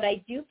off, but I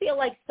do feel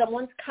like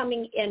someone's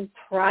coming in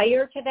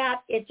prior to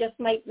that. It just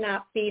might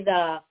not be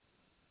the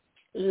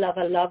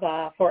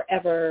lover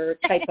forever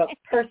type of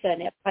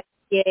person. It might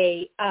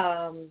be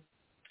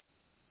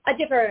a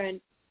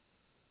different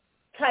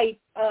type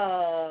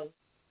of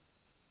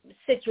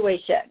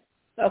situation,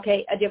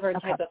 a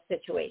different type of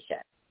situation.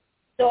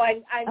 So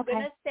I'm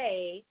going to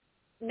say,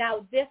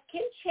 now this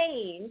can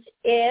change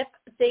if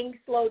things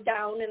slow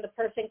down and the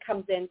person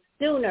comes in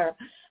sooner.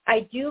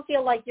 I do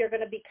feel like you're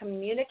going to be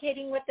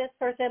communicating with this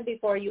person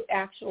before you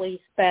actually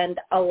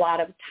spend a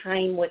lot of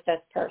time with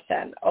this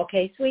person.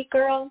 Okay, sweet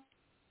girl?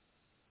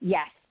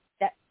 Yes,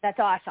 that's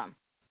awesome.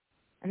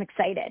 I'm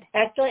excited.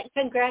 Excellent.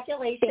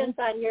 Congratulations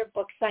on your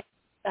book signing.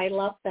 I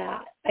love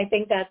that. I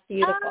think that's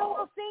beautiful. Oh,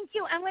 well, thank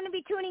you. I'm going to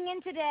be tuning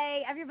in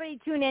today. Everybody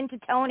tune in to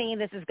Toni.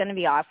 This is going to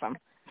be awesome.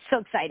 So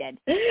excited.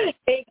 Thank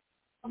you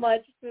so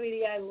much,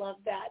 sweetie. I love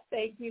that.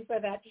 Thank you for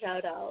that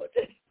shout out.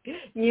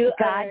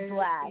 God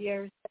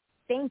bless.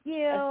 Thank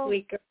you. A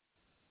sweet girl.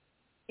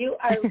 You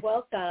are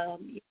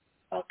welcome. You're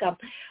welcome.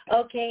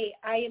 Okay,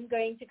 I am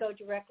going to go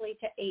directly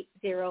to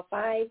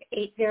 805.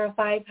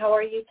 805, how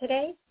are you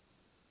today?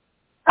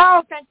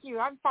 Oh, thank you.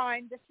 I'm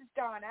fine. This is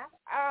Donna.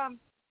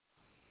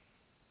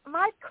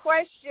 My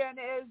question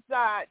is,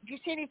 do you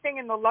see anything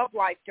in the love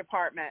life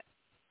department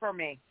for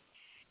me?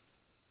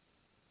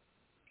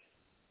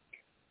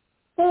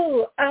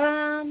 Oh,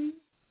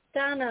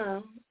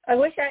 Donna, I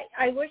wish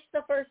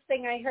the first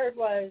thing I heard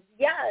was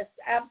yes,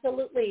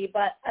 absolutely,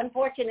 but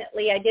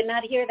unfortunately I did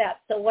not hear that.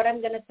 So what I'm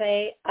going to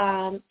say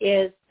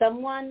is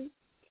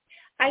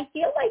I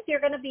feel like you're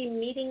going to be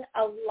meeting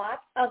a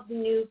lot of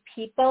new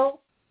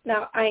people.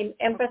 Now I'm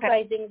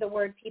emphasizing the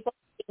word people,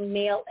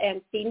 male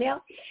and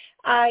female.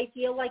 I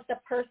feel like the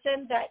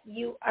person that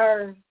you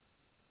are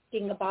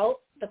thinking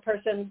about, the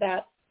person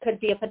that could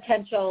be a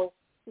potential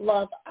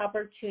love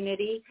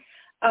opportunity,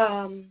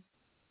 I'm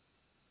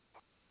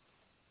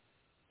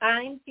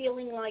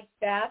feeling like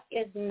that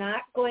is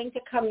not going to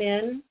come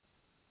in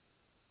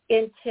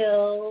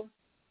until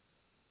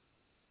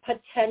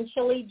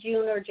potentially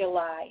June or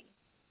July.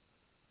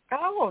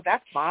 Oh,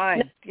 that's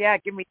fine. Yeah,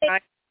 give me time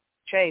to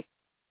shape.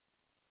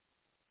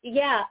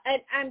 Yeah,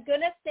 and I'm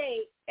going to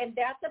say, and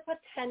that's a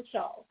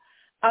potential.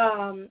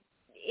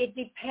 It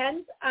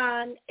depends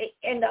on,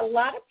 and a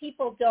lot of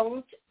people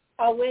don't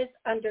always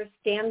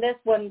understand this.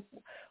 When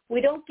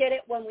we don't get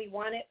it when we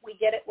want it, we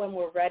get it when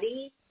we're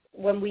ready,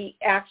 when we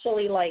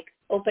actually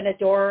open a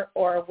door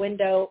or a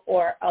window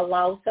or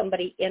allow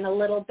somebody in a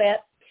little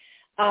bit.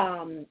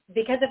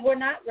 Because if we're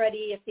not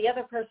ready, if the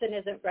other person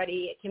isn't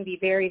ready, it can be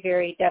very,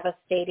 very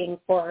devastating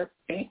for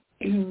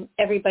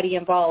everybody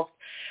involved.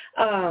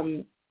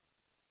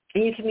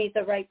 You can meet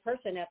the right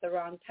person at the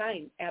wrong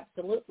time,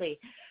 absolutely.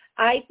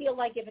 I feel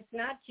like if it's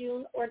not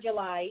June or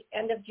July,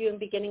 end of June,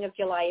 beginning of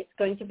July, it's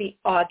going to be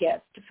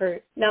August.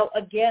 Now,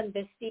 again,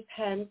 this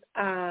depends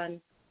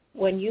on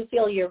when you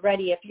feel you're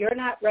ready. If you're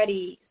not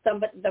ready,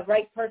 the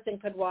right person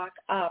could walk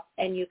up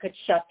and you could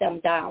shut them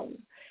down,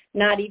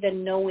 not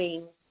even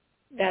knowing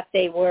that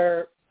they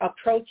were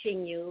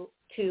approaching you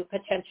to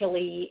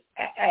potentially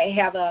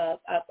have a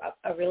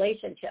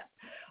relationship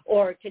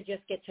or to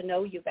just get to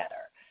know you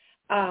better.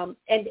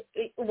 And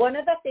one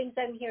of the things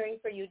I'm hearing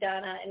for you,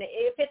 Donna, and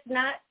if it's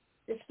not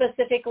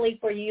specifically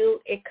for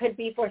you, it could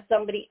be for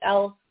somebody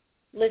else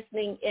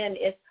listening in,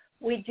 is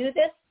we do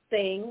this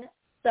thing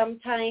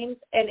sometimes,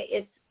 and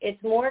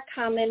it's more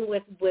common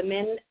with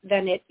women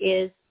than it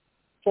is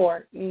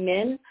for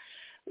men,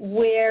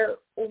 where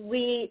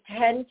we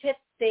tend to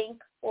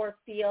think or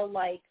feel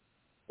like,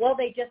 well,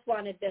 they just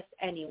wanted this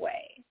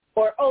anyway.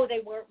 Or, oh, they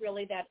weren't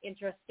really that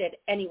interested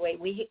anyway.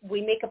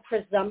 We make a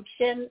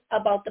presumption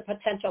about the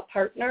potential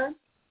partner.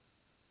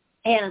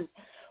 And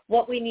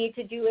what we need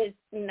to do is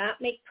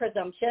not make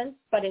presumptions,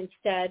 but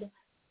instead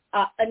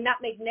not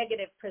make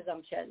negative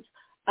presumptions.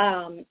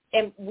 And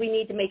we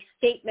need to make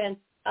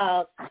statements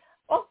of,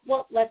 oh,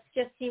 well, let's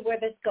just see where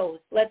this goes.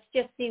 Let's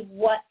just see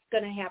what's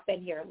going to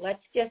happen here.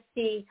 Let's just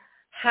see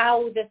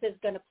how this is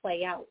going to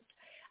play out.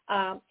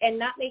 And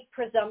not make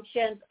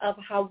presumptions of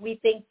how we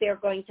think they're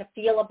going to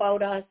feel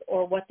about us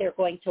or what they're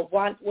going to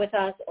want with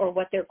us or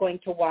what they're going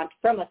to want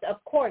from us.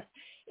 Of course,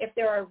 if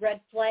there are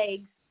red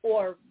flags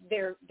or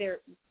they're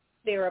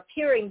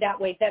appearing that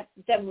way,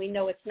 then we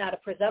know it's not a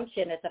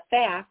presumption, it's a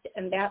fact,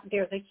 and that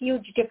there's a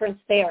huge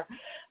difference there.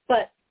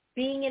 But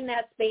being in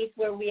that space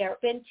where we are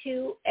open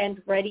to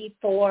and ready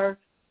for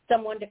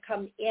someone to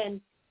come in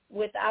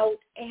without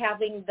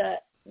having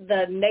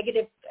the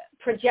negative,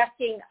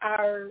 projecting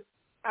our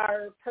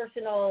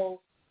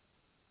personal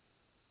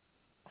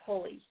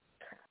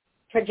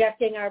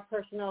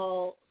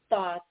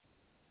thoughts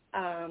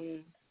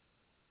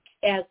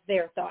as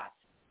their thoughts.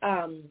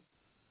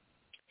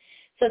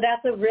 So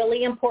that's a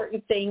really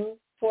important thing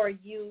for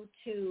you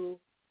to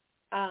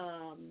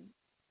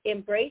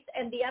embrace.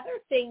 And the other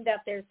thing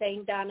that they're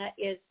saying, Donna,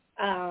 is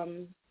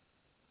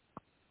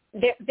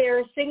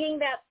they're singing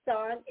that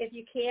song, if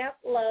you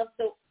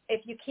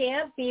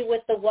can't be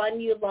with the one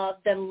you love,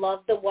 then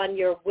love the one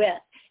you're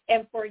with.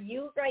 And for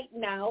you right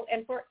now,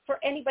 and for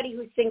anybody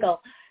who's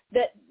single,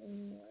 that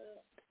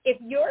if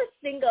you're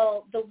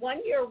single, the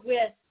one you're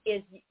with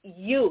is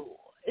you.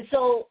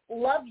 So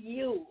love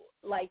you,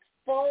 like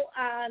full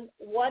on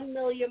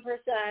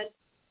 1,000,000%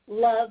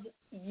 love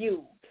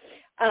you.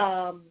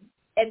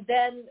 And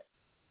then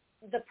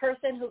the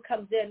person who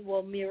comes in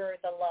will mirror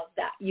the love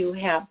that you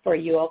have for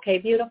you. Okay,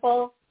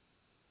 beautiful?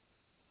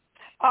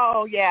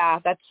 Oh, yeah,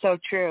 that's so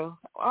true.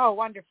 Oh,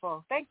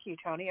 wonderful. Thank you,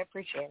 Toni. I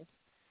appreciate it.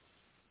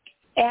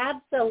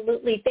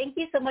 Absolutely. Thank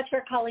you so much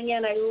for calling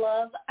in. I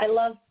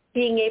love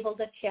being able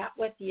to chat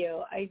with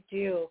you. I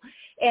do.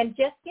 And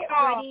just get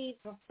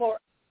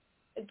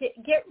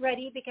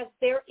ready because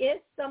there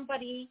is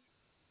somebody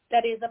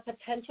that is a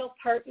potential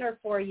partner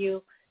for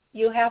you.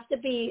 You have to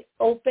be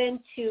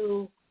open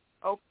to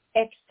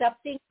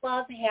accepting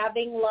love,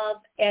 having love,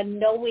 and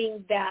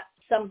knowing that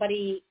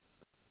somebody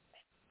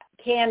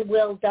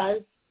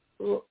does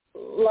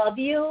love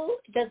you.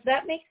 Does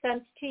that make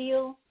sense to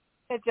you?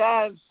 It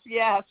does.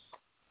 Yes.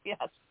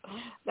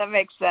 That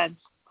makes sense.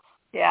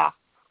 Yeah.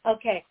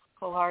 Okay.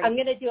 I'm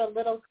going to do a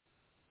little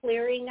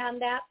clearing on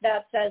that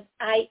says,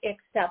 I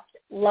accept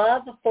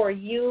love for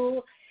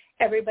you.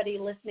 Everybody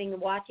listening,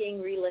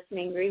 watching,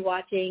 re-listening,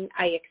 re-watching,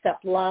 I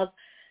accept love.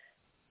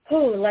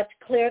 Let's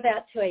clear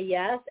that to a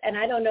yes. And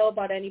I don't know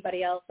about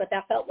anybody else, but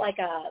that felt like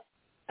a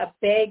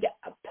big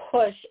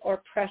push or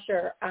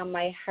pressure on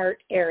my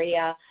heart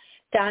area.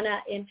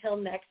 Donna, until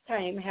next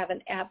time, have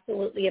an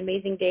absolutely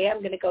amazing day. I'm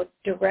going to go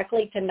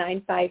directly to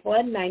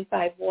 951.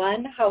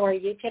 951, how are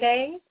you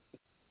today?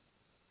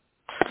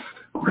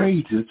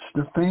 Great. It's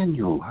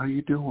Nathaniel. How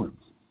you doing?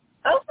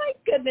 Oh, my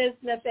goodness,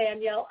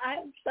 Nathaniel.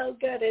 I'm so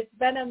good. It's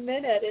been a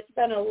minute. It's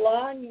been a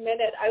long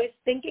minute. I was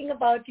thinking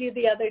about you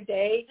the other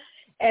day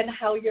and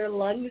how your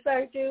lungs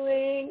are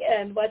doing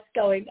and what's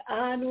going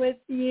on with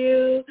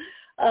you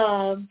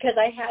because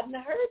I hadn't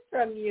heard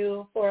from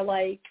you for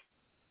like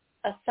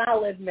a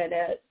solid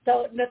minute.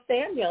 So,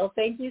 Nathaniel,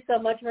 thank you so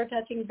much for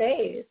touching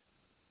base.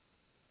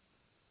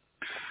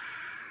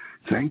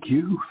 Thank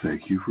you.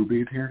 Thank you for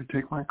being here to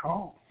take my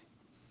call.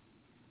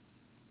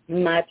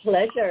 My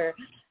pleasure.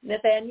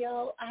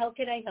 Nathaniel, how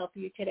can I help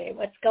you today?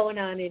 What's going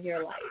on in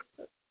your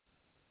life?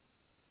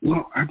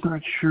 Well, I'm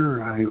not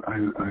sure.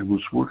 I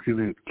was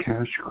working at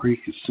Cache Creek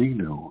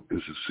Casino as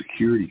a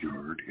security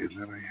guard, and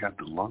then I had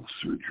the lung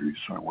surgery,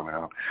 so I went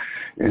out.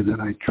 And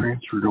then I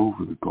transferred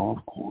over the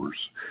golf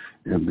course,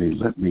 and they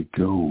let me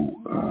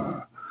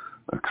go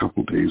a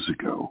couple days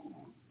ago.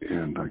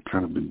 And I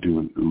kind of been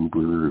doing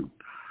Uber, and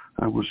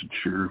I wasn't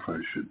sure if I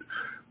should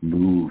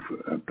move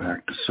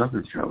back to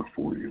Southern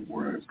California,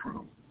 where I'm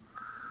from.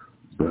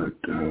 But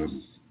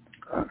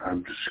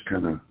I'm just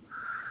kind of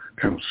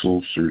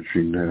soul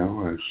searching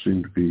now. I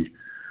seem to be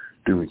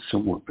doing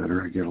somewhat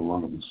better. I get a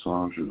lot of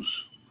massages,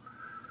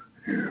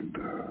 and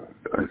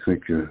I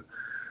think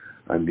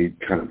I need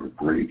kind of a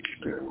break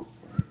now.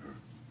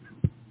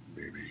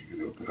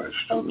 Maybe that I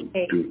still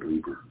do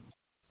Uber.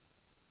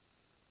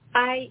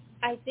 I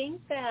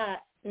think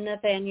that,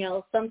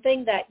 Nathaniel,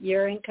 something that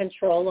you're in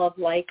control of,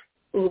 like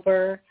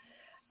Uber,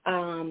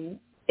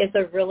 is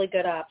a really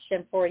good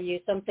option for you.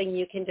 Something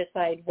you can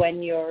decide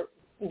when you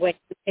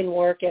can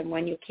work and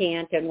when you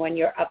can't, and when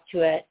you're up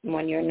to it and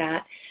when you're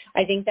not.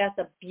 I think that's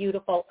a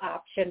beautiful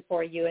option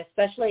for you,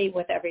 especially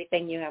with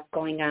everything you have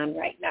going on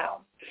right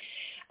now.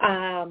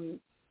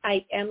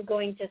 I am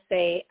going to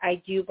say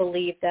I do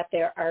believe that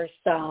there are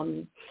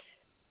some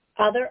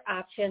other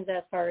options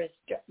as far as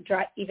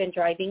even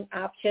driving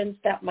options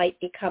that might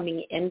be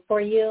coming in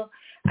for you.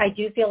 I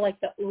do feel like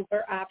the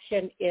Uber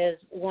option is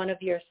one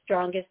of your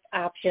strongest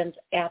options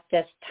at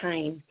this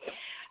time.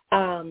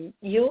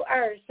 You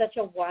are such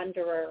a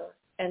wanderer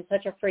and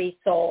such a free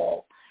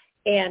soul,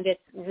 and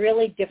it's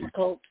really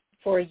difficult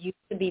for you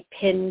to be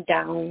pinned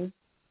down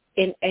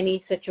in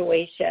any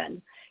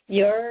situation.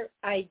 Your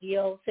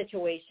ideal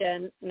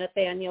situation,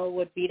 Nathaniel,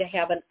 would be to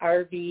have an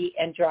RV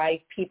and drive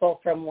people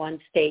from one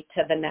state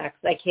to the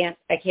next. I can't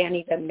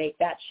even make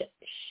that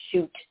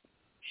shoot.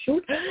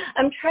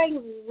 I'm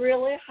trying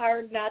really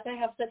hard not to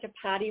have such a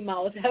potty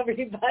mouth,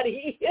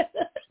 everybody.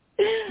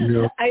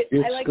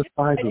 It's the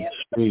five of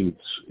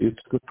spades.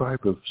 It's the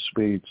five of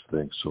spades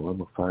thing. So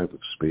I'm a five of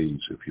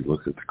spades if you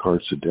look at the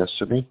cards of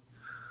destiny.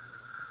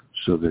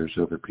 So there's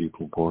other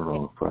people born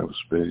on a five of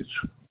spades.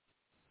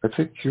 I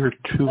think you're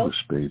a two of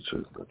spades.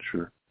 I'm not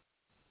sure.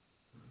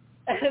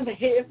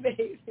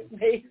 Maybe.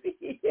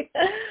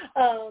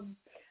 I'm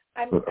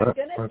going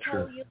to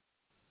tell you.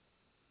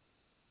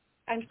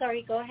 I'm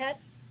sorry, go ahead.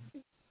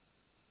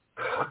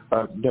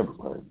 Never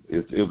mind.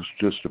 It was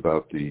just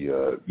about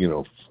the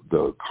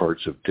the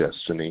cards of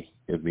destiny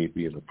and me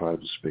being a five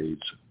of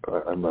spades.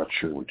 I'm not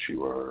sure what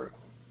you are,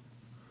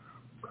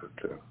 but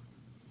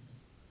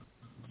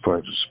five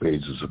of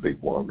spades is a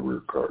big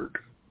wanderer card.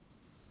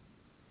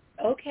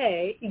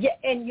 Okay, yeah,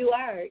 and you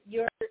are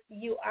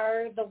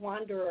the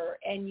wanderer,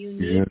 and you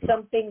need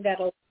something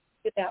that'll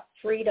give you that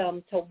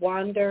freedom to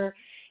wander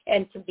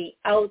and to be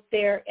out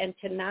there and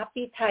to not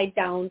be tied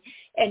down,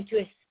 and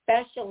to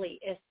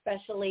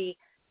especially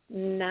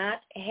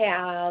not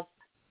have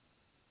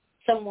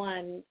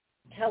someone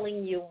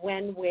telling you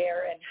when,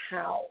 where, and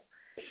how.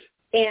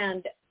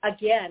 And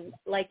again,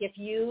 like if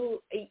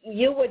you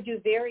would do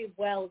very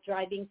well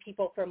driving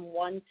people from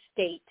one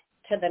state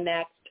to the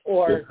next,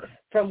 or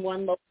from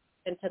one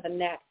location to the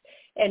next,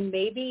 and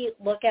maybe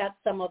look at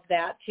some of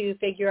that to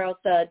figure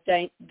out the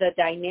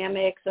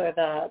dynamics or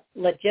the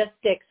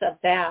logistics of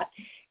that,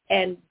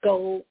 and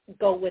go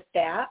with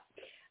that.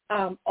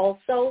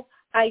 Also,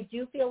 I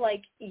do feel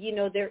like,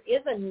 there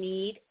is a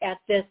need at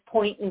this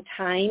point in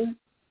time,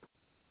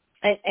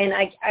 and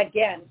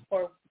again,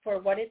 for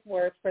what it's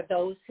worth, for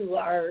those who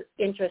are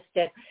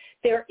interested,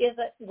 there is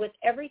with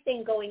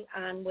everything going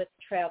on with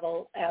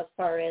travel, as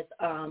far as,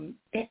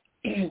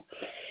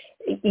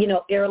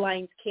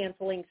 airlines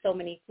canceling so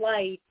many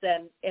flights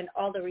and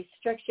all the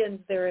restrictions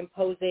they're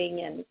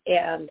imposing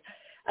and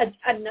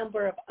a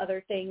number of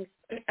other things,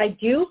 I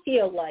do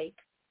feel like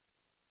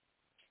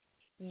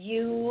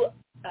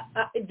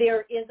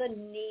there is a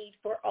need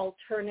for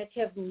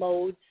alternative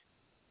modes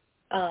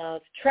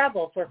of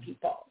travel for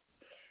people,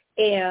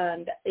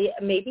 and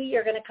maybe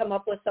you're going to come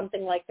up with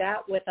something like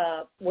that with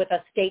a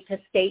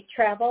state-to-state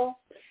travel.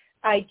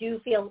 I do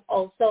feel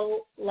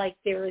also like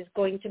there is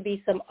going to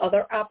be some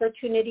other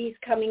opportunities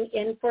coming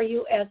in for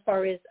you as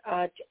far as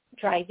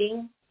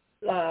driving.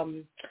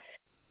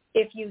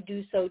 If you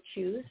do so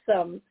choose,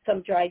 some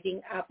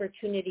driving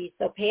opportunities.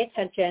 So pay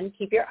attention,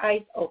 keep your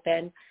eyes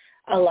open,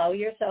 allow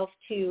yourself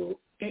to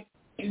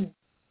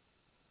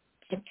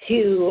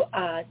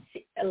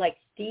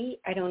see,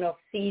 I don't know if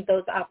see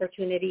those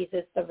opportunities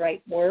is the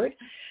right word,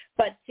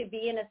 but to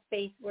be in a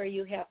space where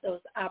you have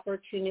those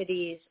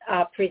opportunities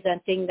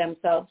presenting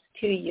themselves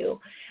to you.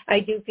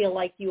 I do feel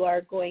like you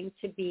are going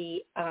to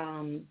be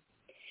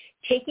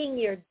taking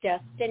your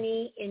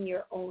destiny in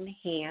your own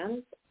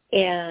hands,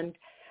 and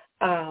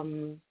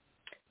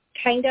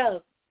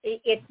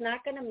it's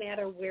not going to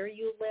matter where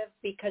you live,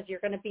 because you're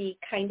going to be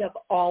kind of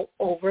all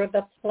over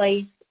the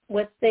place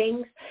with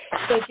things.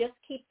 So just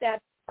keep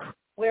that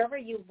wherever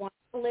you want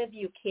to live,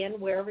 you can,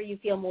 wherever you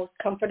feel most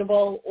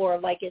comfortable or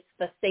like it's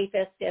the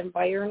safest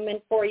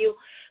environment for you.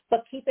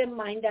 But keep in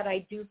mind that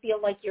I do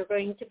feel like you're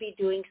going to be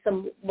doing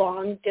some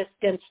long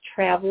distance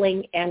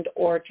traveling and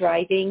or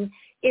driving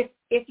if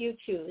you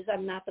choose.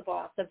 I'm not the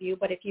boss of you,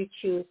 but if you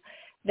choose,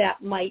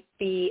 that might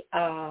be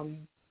a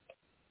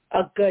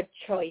good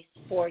choice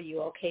for you.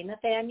 Okay,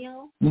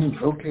 Nathaniel?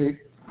 Okay.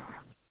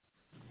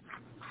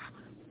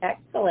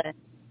 Excellent.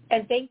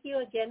 And thank you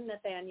again,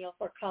 Nathaniel,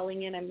 for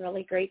calling in. I'm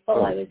really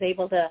grateful I was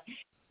able to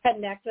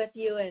connect with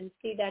you and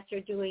see that you're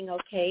doing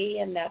okay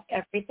and that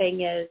everything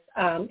is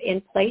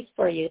in place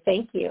for you.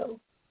 Thank you.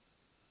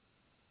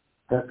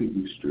 Happy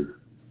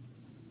Easter.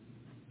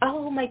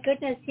 Oh, my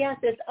goodness, yes,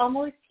 it's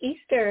almost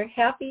Easter.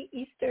 Happy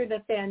Easter,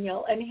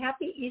 Nathaniel, and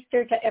happy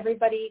Easter to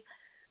everybody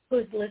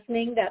who's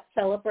listening that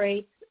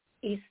celebrates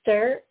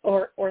Easter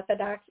or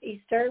Orthodox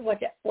Easter,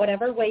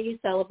 whatever way you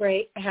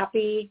celebrate.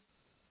 Happy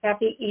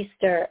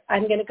Easter.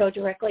 I'm going to go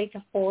directly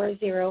to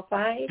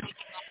 405.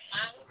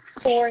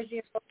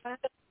 405.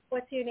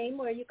 What's your name?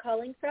 Where are you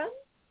calling from?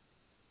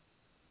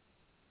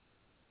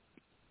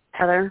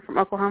 Heather from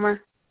Oklahoma.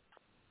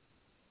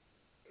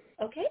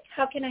 Okay.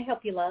 How can I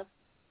help you, love?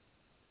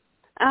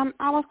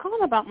 I was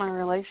calling about my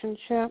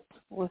relationship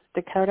with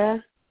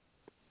Dakota.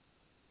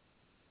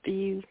 Do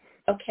you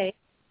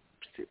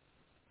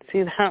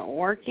see that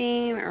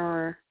working,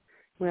 or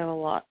we have a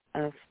lot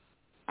of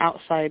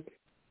outside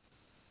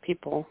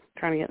people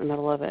trying to get in the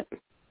middle of it?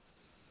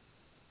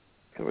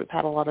 Because we've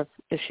had a lot of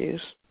issues.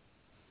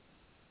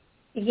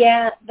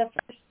 Yeah, the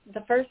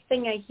first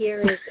thing I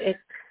hear is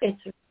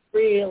it's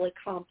really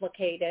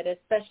complicated,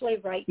 especially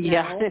right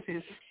now. Yeah, it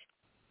is.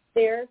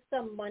 There's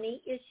some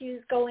money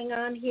issues going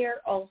on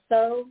here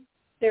also.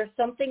 There's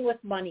something with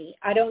money.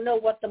 I don't know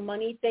what the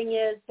money thing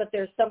is, but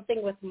there's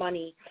something with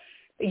money.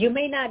 You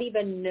may not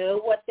even know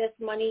what this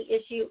money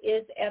issue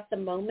is at the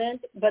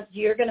moment, but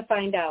you're going to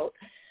find out.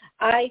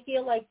 I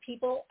feel like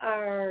people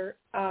are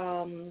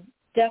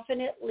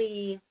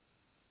definitely,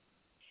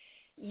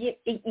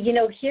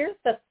 here's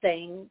the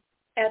thing.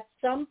 At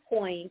some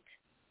point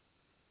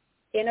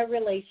in a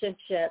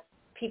relationship,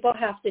 people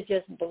have to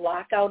just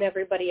block out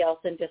everybody else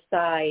and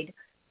decide,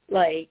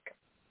 like,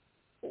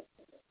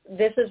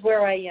 this is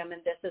where I am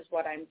and this is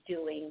what I'm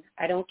doing.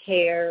 I don't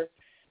care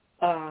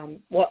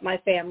what my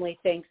family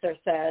thinks or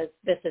says.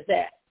 This is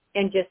it.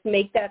 And just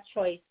make that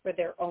choice for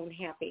their own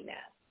happiness.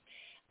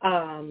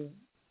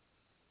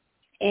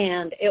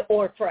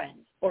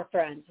 Or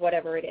friends,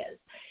 whatever it is.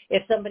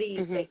 If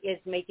somebody is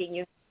making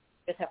you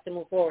just have to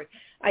move forward.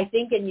 I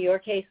think in your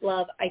case,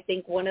 love, I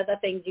think one of the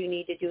things you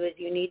need to do is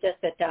you need to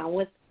sit down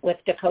with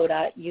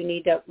Dakota. You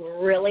need to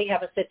really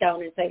have a sit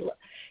down and say, look,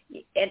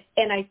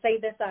 and I say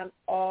this on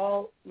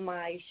all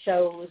my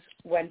shows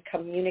when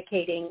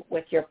communicating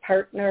with your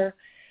partner,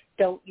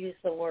 don't use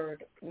the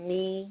word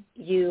me,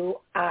 you,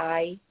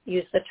 I,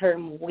 use the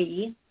term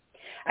we.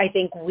 I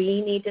think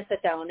we need to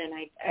sit down and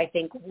I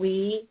think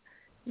we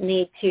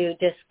need to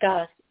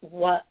discuss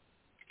what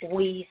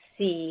we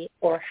see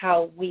or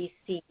how we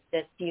see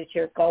this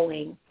future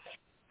going.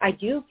 I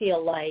do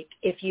feel like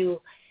if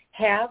you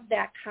have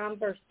that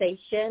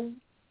conversation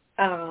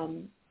at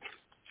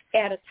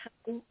a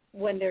time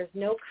when there's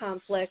no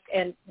conflict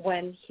and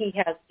when he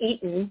has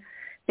eaten,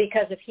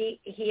 because if he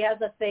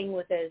has a thing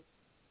with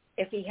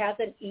if he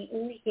hasn't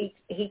eaten,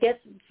 he gets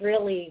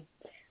really,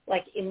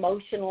 like,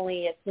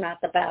 emotionally it's not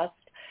the best.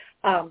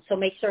 So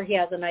make sure he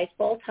has a nice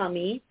full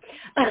tummy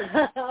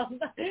and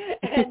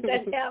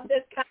then have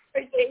this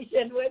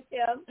conversation with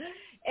him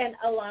and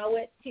allow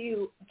it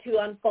to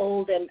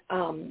unfold and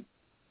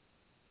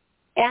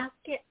ask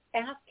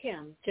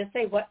him. Just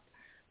say,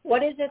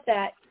 what is it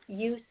that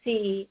you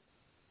see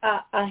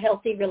a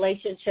healthy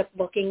relationship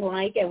looking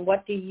like, and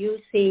what do you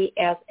see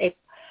as a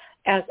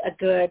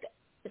good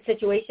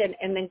situation,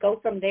 and then go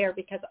from there,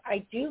 because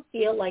I do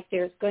feel like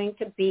there's going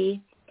to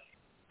be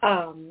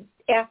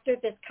after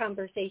this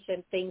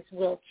conversation, things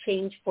will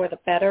change for the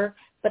better,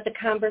 but the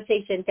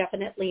conversation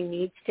definitely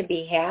needs to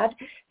be had.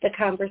 The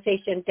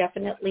conversation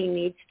definitely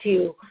needs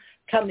to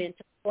come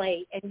into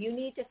play, and you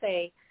need to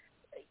say,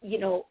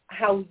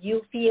 how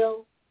you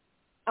feel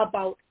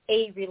about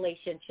a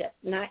relationship,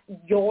 not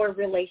your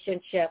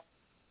relationship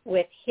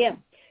with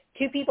him.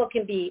 Two people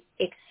can be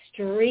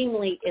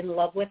extremely in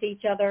love with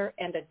each other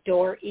and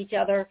adore each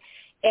other,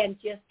 and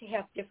just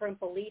have different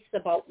beliefs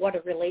about what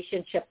a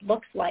relationship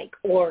looks like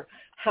or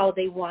how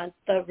they want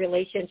the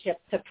relationship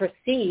to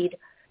proceed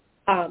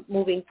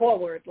moving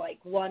forward. Like,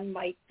 one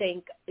might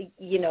think,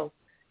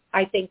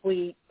 I think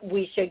we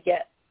should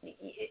get,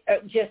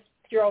 just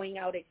throwing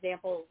out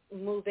examples,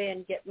 move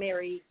in, get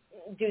married,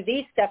 do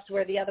these steps,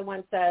 where the other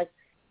one says,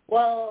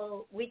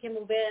 well, we can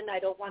move in, I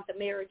don't want the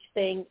marriage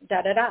thing,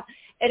 da-da-da.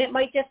 And it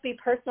might just be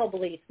personal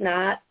beliefs,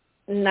 not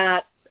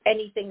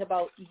anything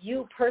about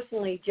you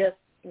personally, just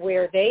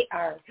where they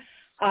are.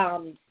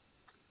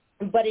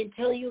 But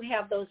until you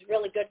have those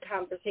really good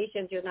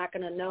conversations, you're not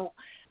going to know.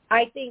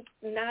 I think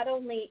not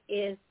only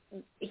is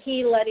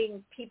he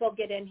letting people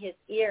get in his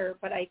ear,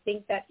 but I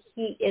think that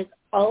he is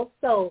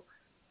also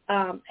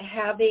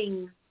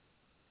having,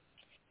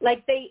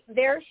 like,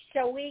 they're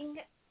showing,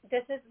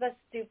 this is the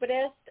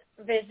stupidest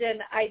vision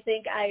I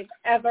think I've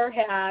ever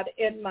had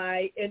in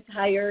my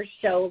entire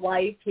show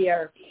life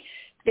here.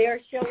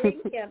 They're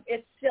showing him,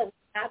 it's silly,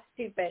 not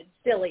stupid,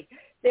 silly.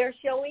 They're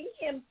showing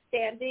him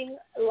standing,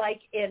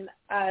 like, in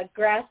a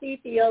grassy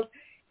field,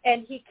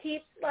 and he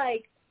keeps,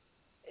 like,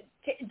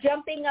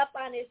 jumping up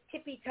on his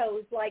tippy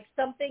toes, like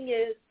something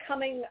is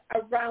coming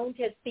around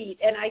his feet.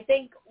 And I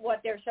think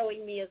what they're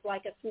showing me is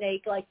like a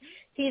snake, like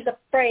he's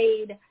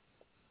afraid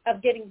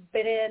of getting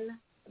bitten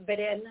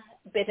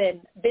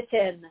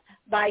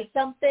by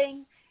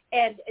something.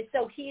 And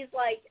so he's,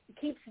 like,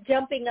 keeps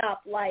jumping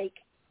up, like,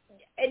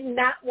 and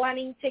not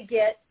wanting to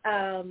get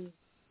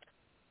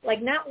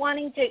not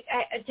wanting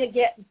to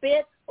get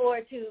bit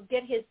or to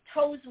get his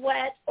toes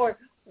wet or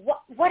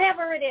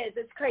whatever it is.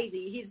 It's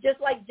crazy. He's just,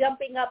 like,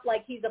 jumping up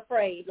like he's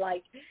afraid,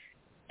 like,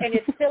 and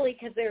it's silly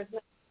because there's nothing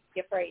to be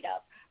afraid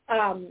of.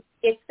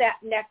 It's that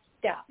next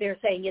step. They're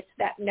saying it's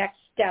that next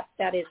step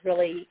that is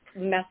really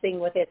messing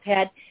with his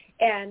head,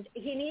 and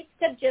he needs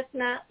to just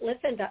not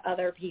listen to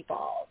other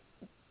people.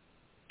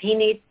 He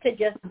needs to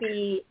just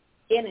be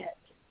in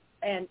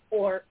it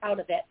or out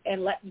of it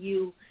and let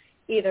you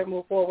either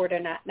move forward or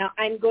not. Now,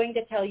 I'm going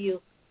to tell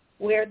you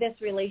where this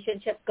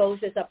relationship goes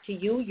is up to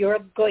you. You're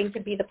going to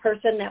be the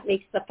person that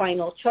makes the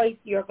final choice.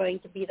 You're going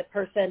to be the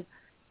person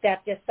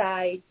that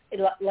decides,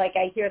 like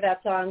I hear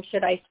that song,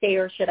 should I stay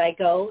or should I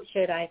go?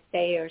 Should I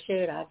stay or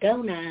should I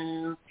go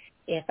now?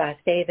 If I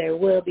stay, there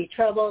will be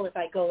trouble. If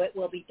I go, it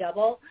will be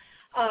double.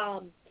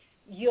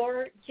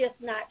 You're just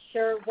not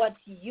sure. Once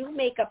you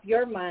make up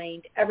your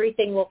mind,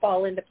 everything will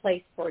fall into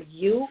place for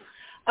you.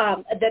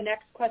 The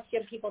next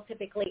question people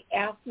typically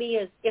ask me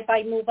is, if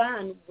I move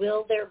on,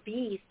 will there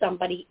be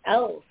somebody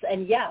else?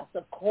 And yes,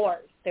 of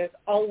course. There's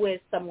always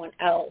someone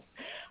else.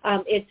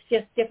 It's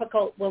just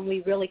difficult when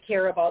we really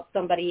care about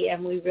somebody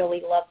and we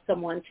really love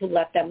someone to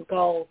let them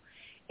go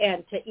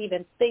and to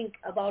even think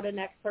about a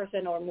next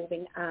person or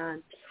moving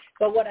on.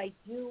 But what I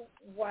do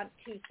want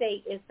to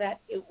say is that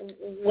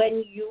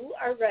when you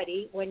are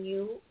ready, when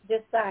you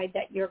decide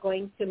that you're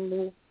going to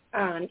move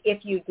on,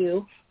 if you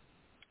do,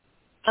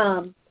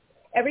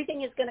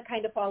 everything is going to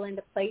kind of fall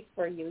into place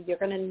for you. You're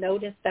going to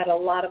notice that a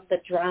lot of the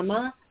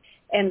drama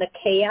and the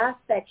chaos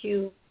that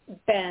you've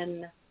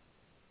been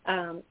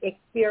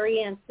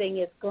experiencing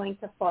is going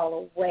to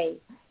fall away.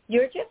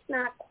 You're just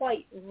not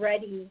quite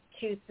ready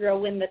to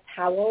throw in the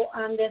towel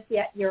on this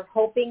yet. You're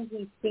hoping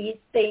he sees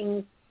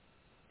things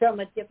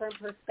from a different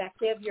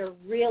perspective. You're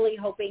really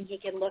hoping he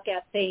can look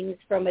at things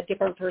from a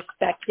different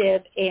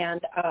perspective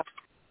and,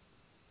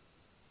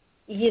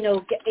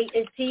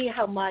 see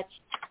how much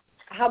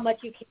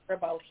you care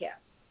about him.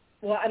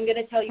 Well, I'm going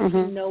to tell you,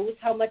 he knows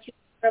how much you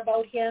care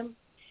about him.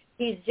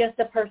 He's just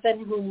a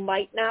person who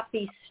might not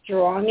be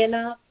strong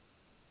enough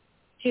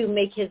to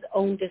make his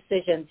own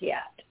decisions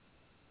yet.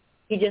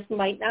 He just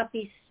might not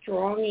be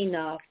strong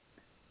enough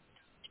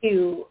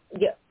to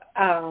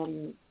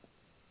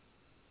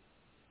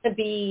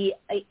be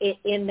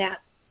in that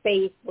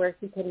space where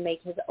he can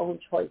make his own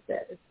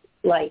choices,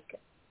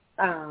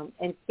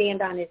 and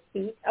stand on his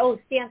feet.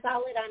 Stand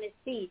solid on his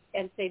feet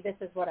and say, this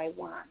is what I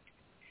want.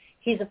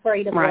 He's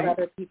afraid of what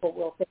other people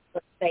will think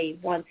or say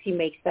once he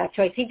makes that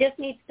choice. He just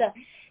needs to,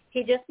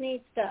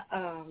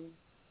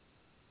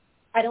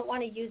 I don't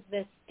want to use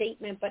this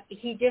statement, but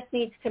he just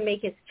needs to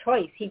make his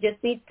choice. He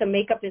just needs to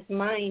make up his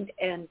mind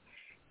and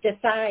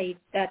decide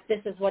that this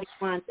is what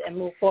he wants and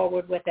move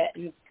forward with it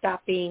and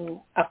stop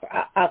being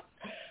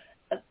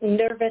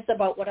nervous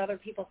about what other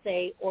people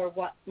say or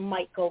what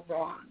might go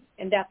wrong.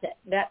 And that's it.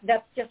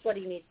 That's just what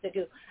he needs to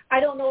do. I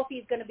don't know if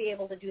he's going to be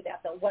able to do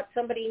that, though. What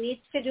somebody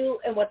needs to do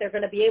and what they're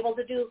going to be able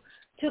to do,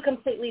 two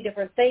completely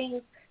different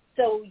things.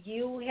 So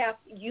you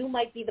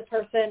might be the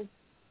person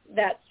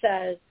that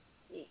says,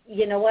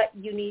 you know what,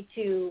 you need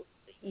to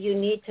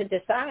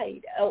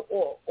decide,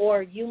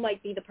 or you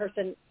might be the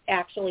person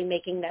actually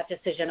making that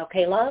decision.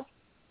 Okay, love?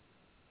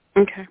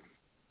 Okay.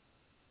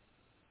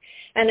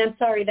 And I'm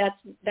sorry,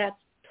 that's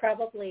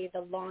probably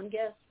the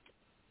longest,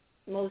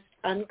 most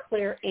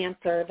unclear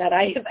answer that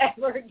I have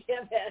ever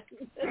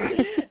given.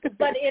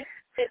 But it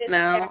is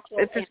no,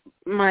 it's just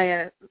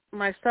my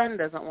son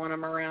doesn't want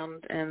him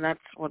around, and that's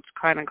what's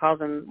kind of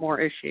causing more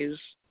issues.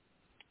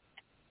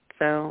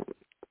 So,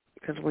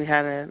 because we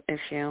had an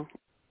issue.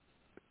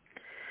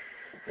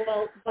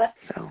 Well, what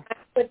I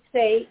would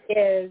say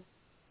is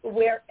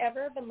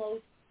wherever the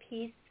most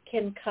peace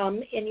can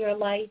come in your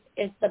life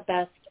is the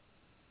best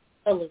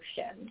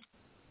solution.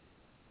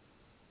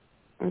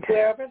 Okay.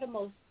 Wherever the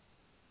most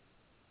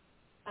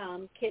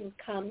can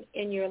come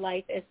in your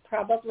life is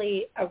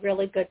probably a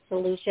really good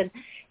solution,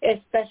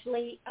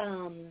 especially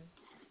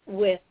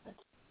when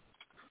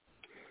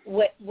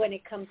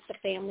it comes to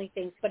family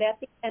things. But at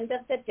the end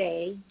of the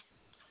day,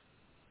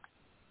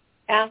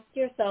 ask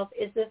yourself,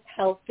 is this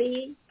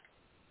healthy?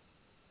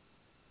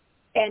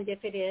 And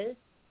if it is,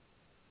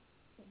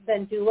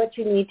 then do what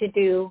you need to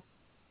do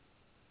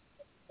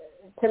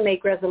to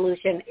make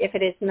resolution. If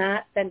it is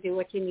not, then do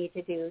what you need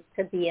to do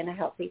to be in a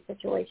healthy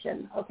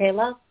situation. Okay,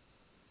 love?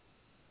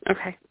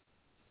 Okay.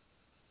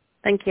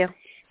 Thank you.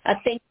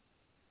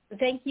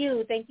 Thank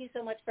you. Thank you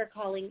so much for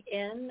calling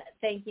in.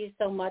 Thank you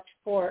so much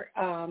for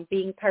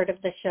being part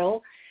of the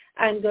show.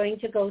 I'm going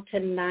to go to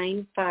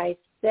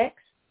 956.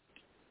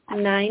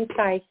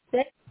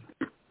 956.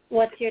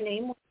 What's your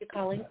name? Where are you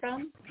calling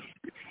from?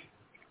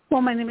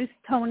 Well, my name is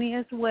Toni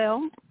as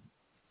well,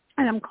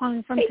 and I'm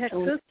calling from Texas.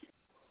 Toni.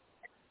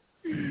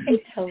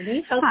 Hey,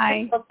 Toni. How can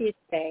I help you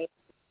today?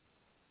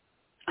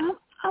 I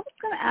was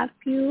going to ask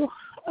you,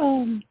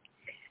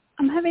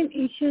 I'm having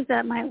issues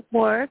at my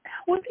work.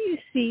 What do you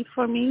see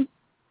for me?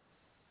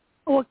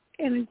 What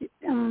changes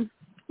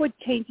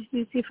do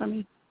you see for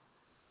me?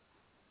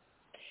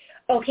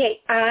 Okay,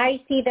 I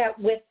see that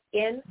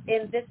within,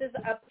 and this is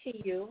up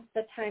to you.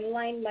 The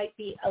timeline might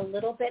be a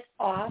little bit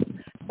off,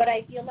 but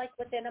I feel like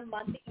within a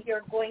month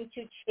you're going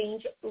to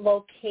change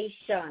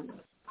locations.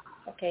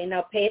 Okay,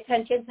 now pay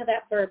attention to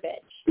that verbiage.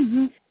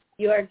 Mm-hmm.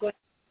 You are going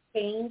to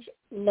change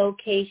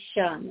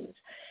locations,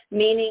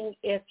 meaning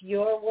if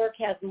your work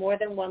has more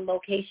than one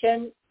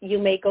location, you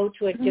may go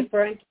to a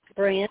different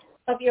branch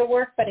of your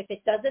work, but if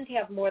it doesn't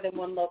have more than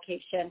one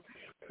location,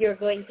 you're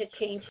going to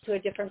change to a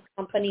different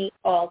company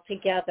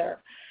altogether.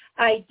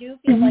 I do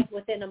feel like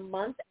within a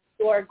month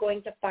you are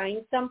going to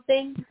find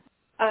something.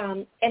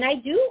 And I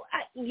do,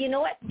 you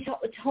know what,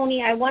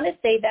 Toni, I want to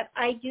say that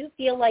I do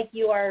feel like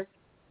you are,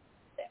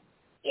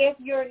 if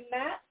you're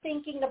not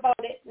thinking about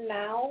it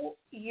now,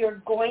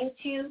 you're going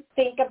to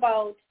think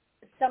about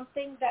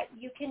something that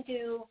you can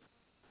do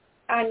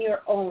on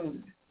your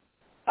own.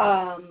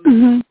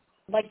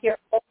 Like your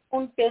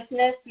own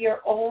business,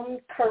 your own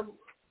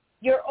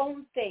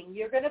thing.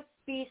 You're going to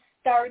be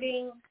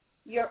starting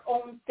your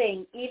own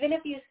thing. Even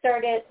if you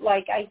started,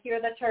 like I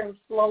hear the term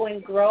slow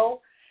and grow,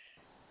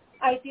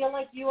 I feel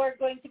like you are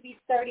going to be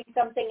starting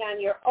something on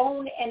your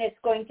own, and it's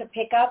going to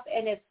pick up,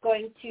 and it's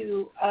going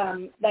to,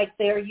 like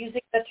they're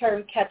using the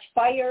term catch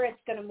fire. It's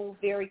going to move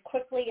very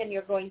quickly, and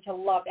you're going to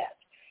love it.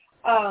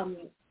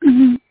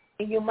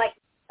 You might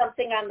do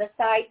something on the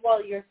side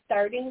while you're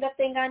starting the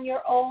thing on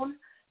your own,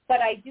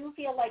 but I do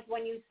feel like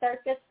when you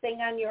start this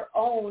thing on your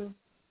own,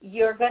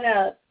 it's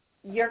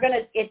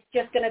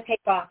just going to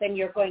take off, and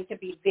you're going to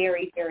be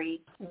very,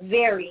 very,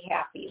 very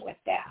happy with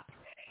that.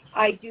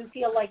 I do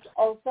feel like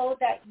also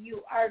that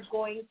you are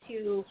going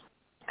to,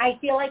 I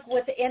feel like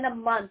within a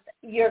month,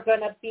 you're going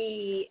to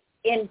be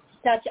in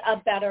such a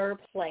better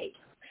place.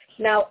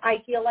 Now,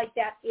 I feel like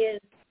that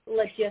is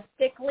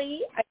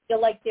logistically, I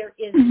feel like there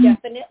is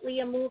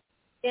definitely a move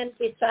in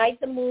besides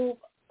the move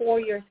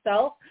for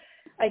yourself.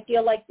 I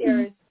feel like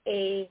there's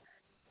there's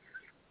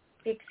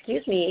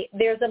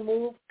a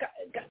move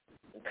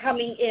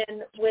coming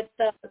in with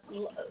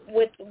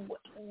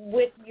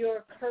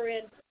your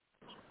current.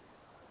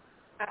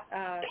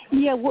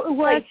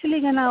 We're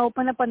actually going to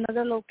open up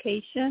another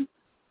location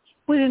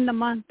within the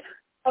month.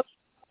 Oh,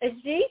 is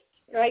she?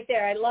 Right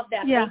there. I love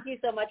that. Yeah. Thank you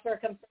so much for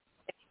confirming.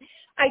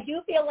 I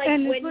do feel like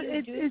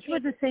it's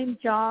with the same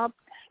job,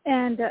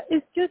 and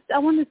it's just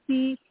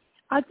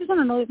I just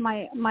want to know if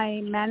my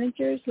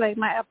managers, like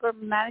my upper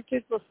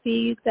managers, will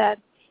see that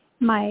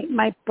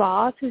my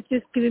boss is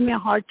just giving me a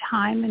hard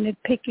time and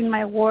picking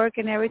my work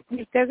and everything.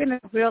 If they're going to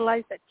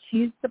realize that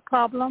she's the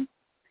problem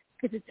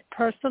because it's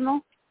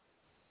personal.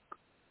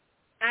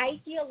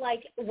 I feel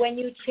like when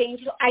you change,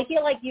 I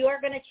feel like you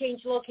are going to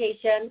change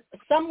location.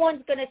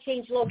 Someone's going to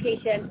change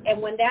location,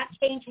 and when that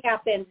change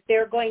happens,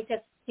 they're going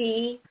to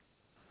see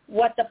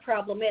what the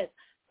problem is.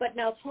 But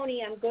now,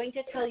 Toni, I'm going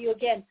to tell you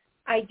again,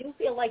 I do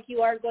feel like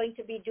you are going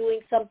to be doing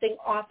something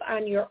off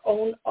on your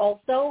own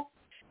also.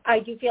 I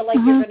do feel like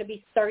you're going to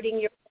be starting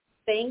your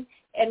thing,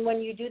 and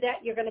when you do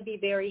that, you're going to be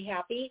very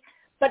happy.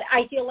 But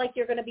I feel like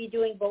you're going to be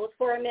doing both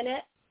for a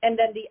minute, and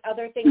then the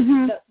other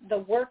thing, the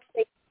work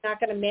thing, not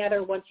going to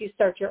matter once you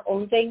start your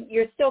own thing.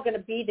 You're still going to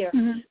be there.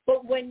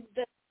 But when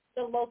the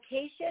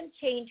location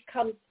change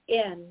comes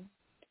in,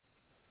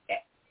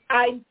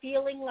 I'm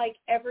feeling like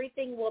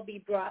everything will be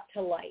brought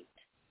to light,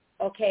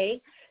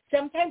 okay?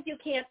 Sometimes you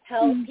can't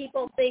tell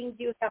people things.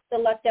 You have to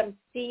let them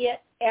see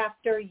it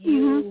after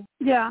you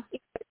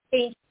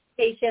change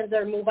locations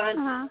or move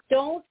on.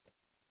 Don't,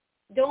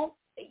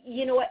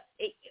 you know what,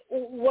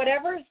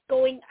 whatever's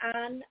going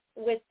on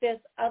with this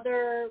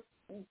other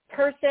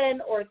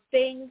person or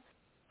thing,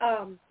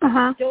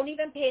 don't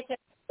even pay attention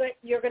to it.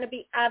 You're going to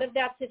be out of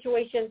that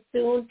situation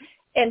soon,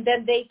 and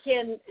then they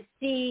can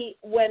see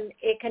when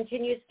it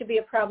continues to be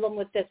a problem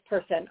with this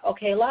person.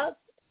 Okay, love?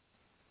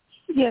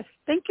 Yes,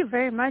 thank you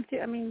very much.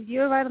 I mean,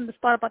 you're right on the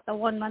spot about the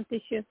 1 month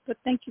issue, but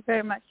thank you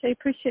very much. I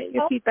appreciate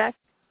your feedback.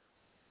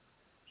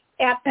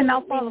 Absolutely. And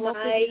I'll follow up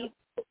with you.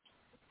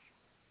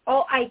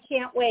 Oh, I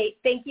can't wait.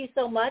 Thank you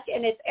so much,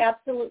 and it's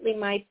absolutely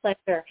my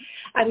pleasure.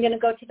 I'm going to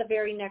go to the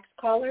very next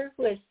caller,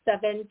 who is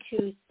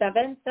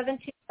 727.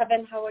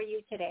 727, how are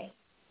you today?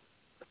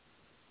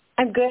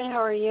 I'm good.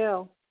 How are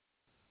you?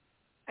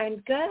 I'm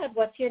good.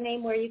 What's your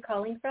name? Where are you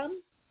calling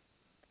from?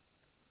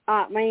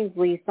 My name's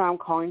Lisa. I'm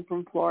calling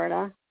from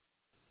Florida.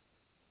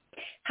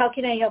 How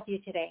can I help you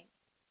today?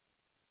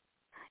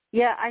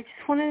 Yeah, I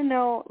just want to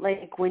know,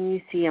 like, when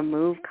you see a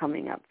move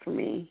coming up for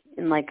me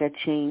and, like, a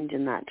change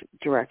in that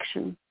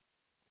direction.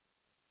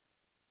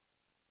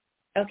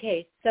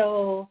 Okay,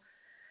 so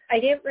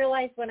I didn't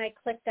realize when I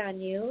clicked on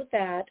you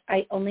that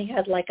I only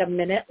had like a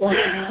minute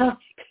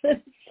left.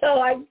 So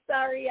I'm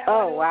sorry. I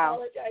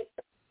apologize.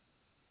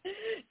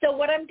 So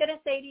what I'm going to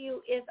say to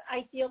you is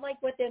I feel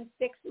like within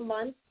 6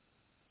 months,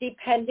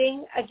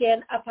 depending,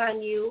 again,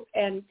 upon you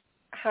and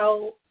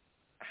how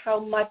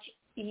much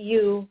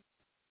you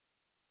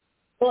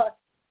look,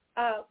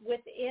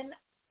 within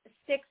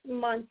 6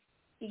 months,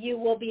 you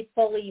will be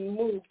fully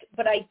moved.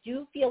 But I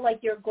do feel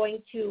like you're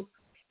going to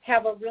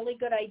have a really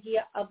good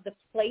idea of the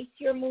place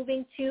you're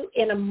moving to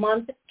in a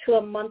month to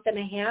a month and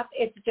a half.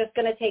 It's just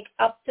going to take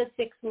up to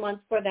 6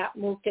 months for that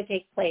move to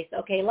take place.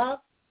 Okay, love?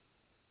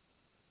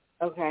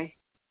 Okay.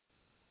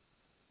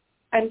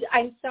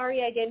 I'm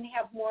sorry I didn't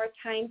have more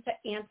time to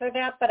answer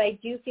that, but I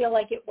do feel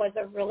like it was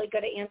a really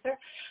good answer.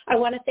 I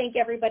want to thank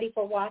everybody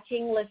for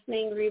watching,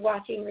 listening,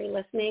 rewatching,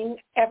 re-listening.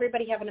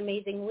 Everybody have an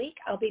amazing week.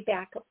 I'll be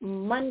back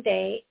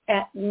Monday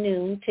at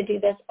noon to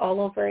do this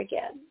all over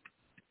again.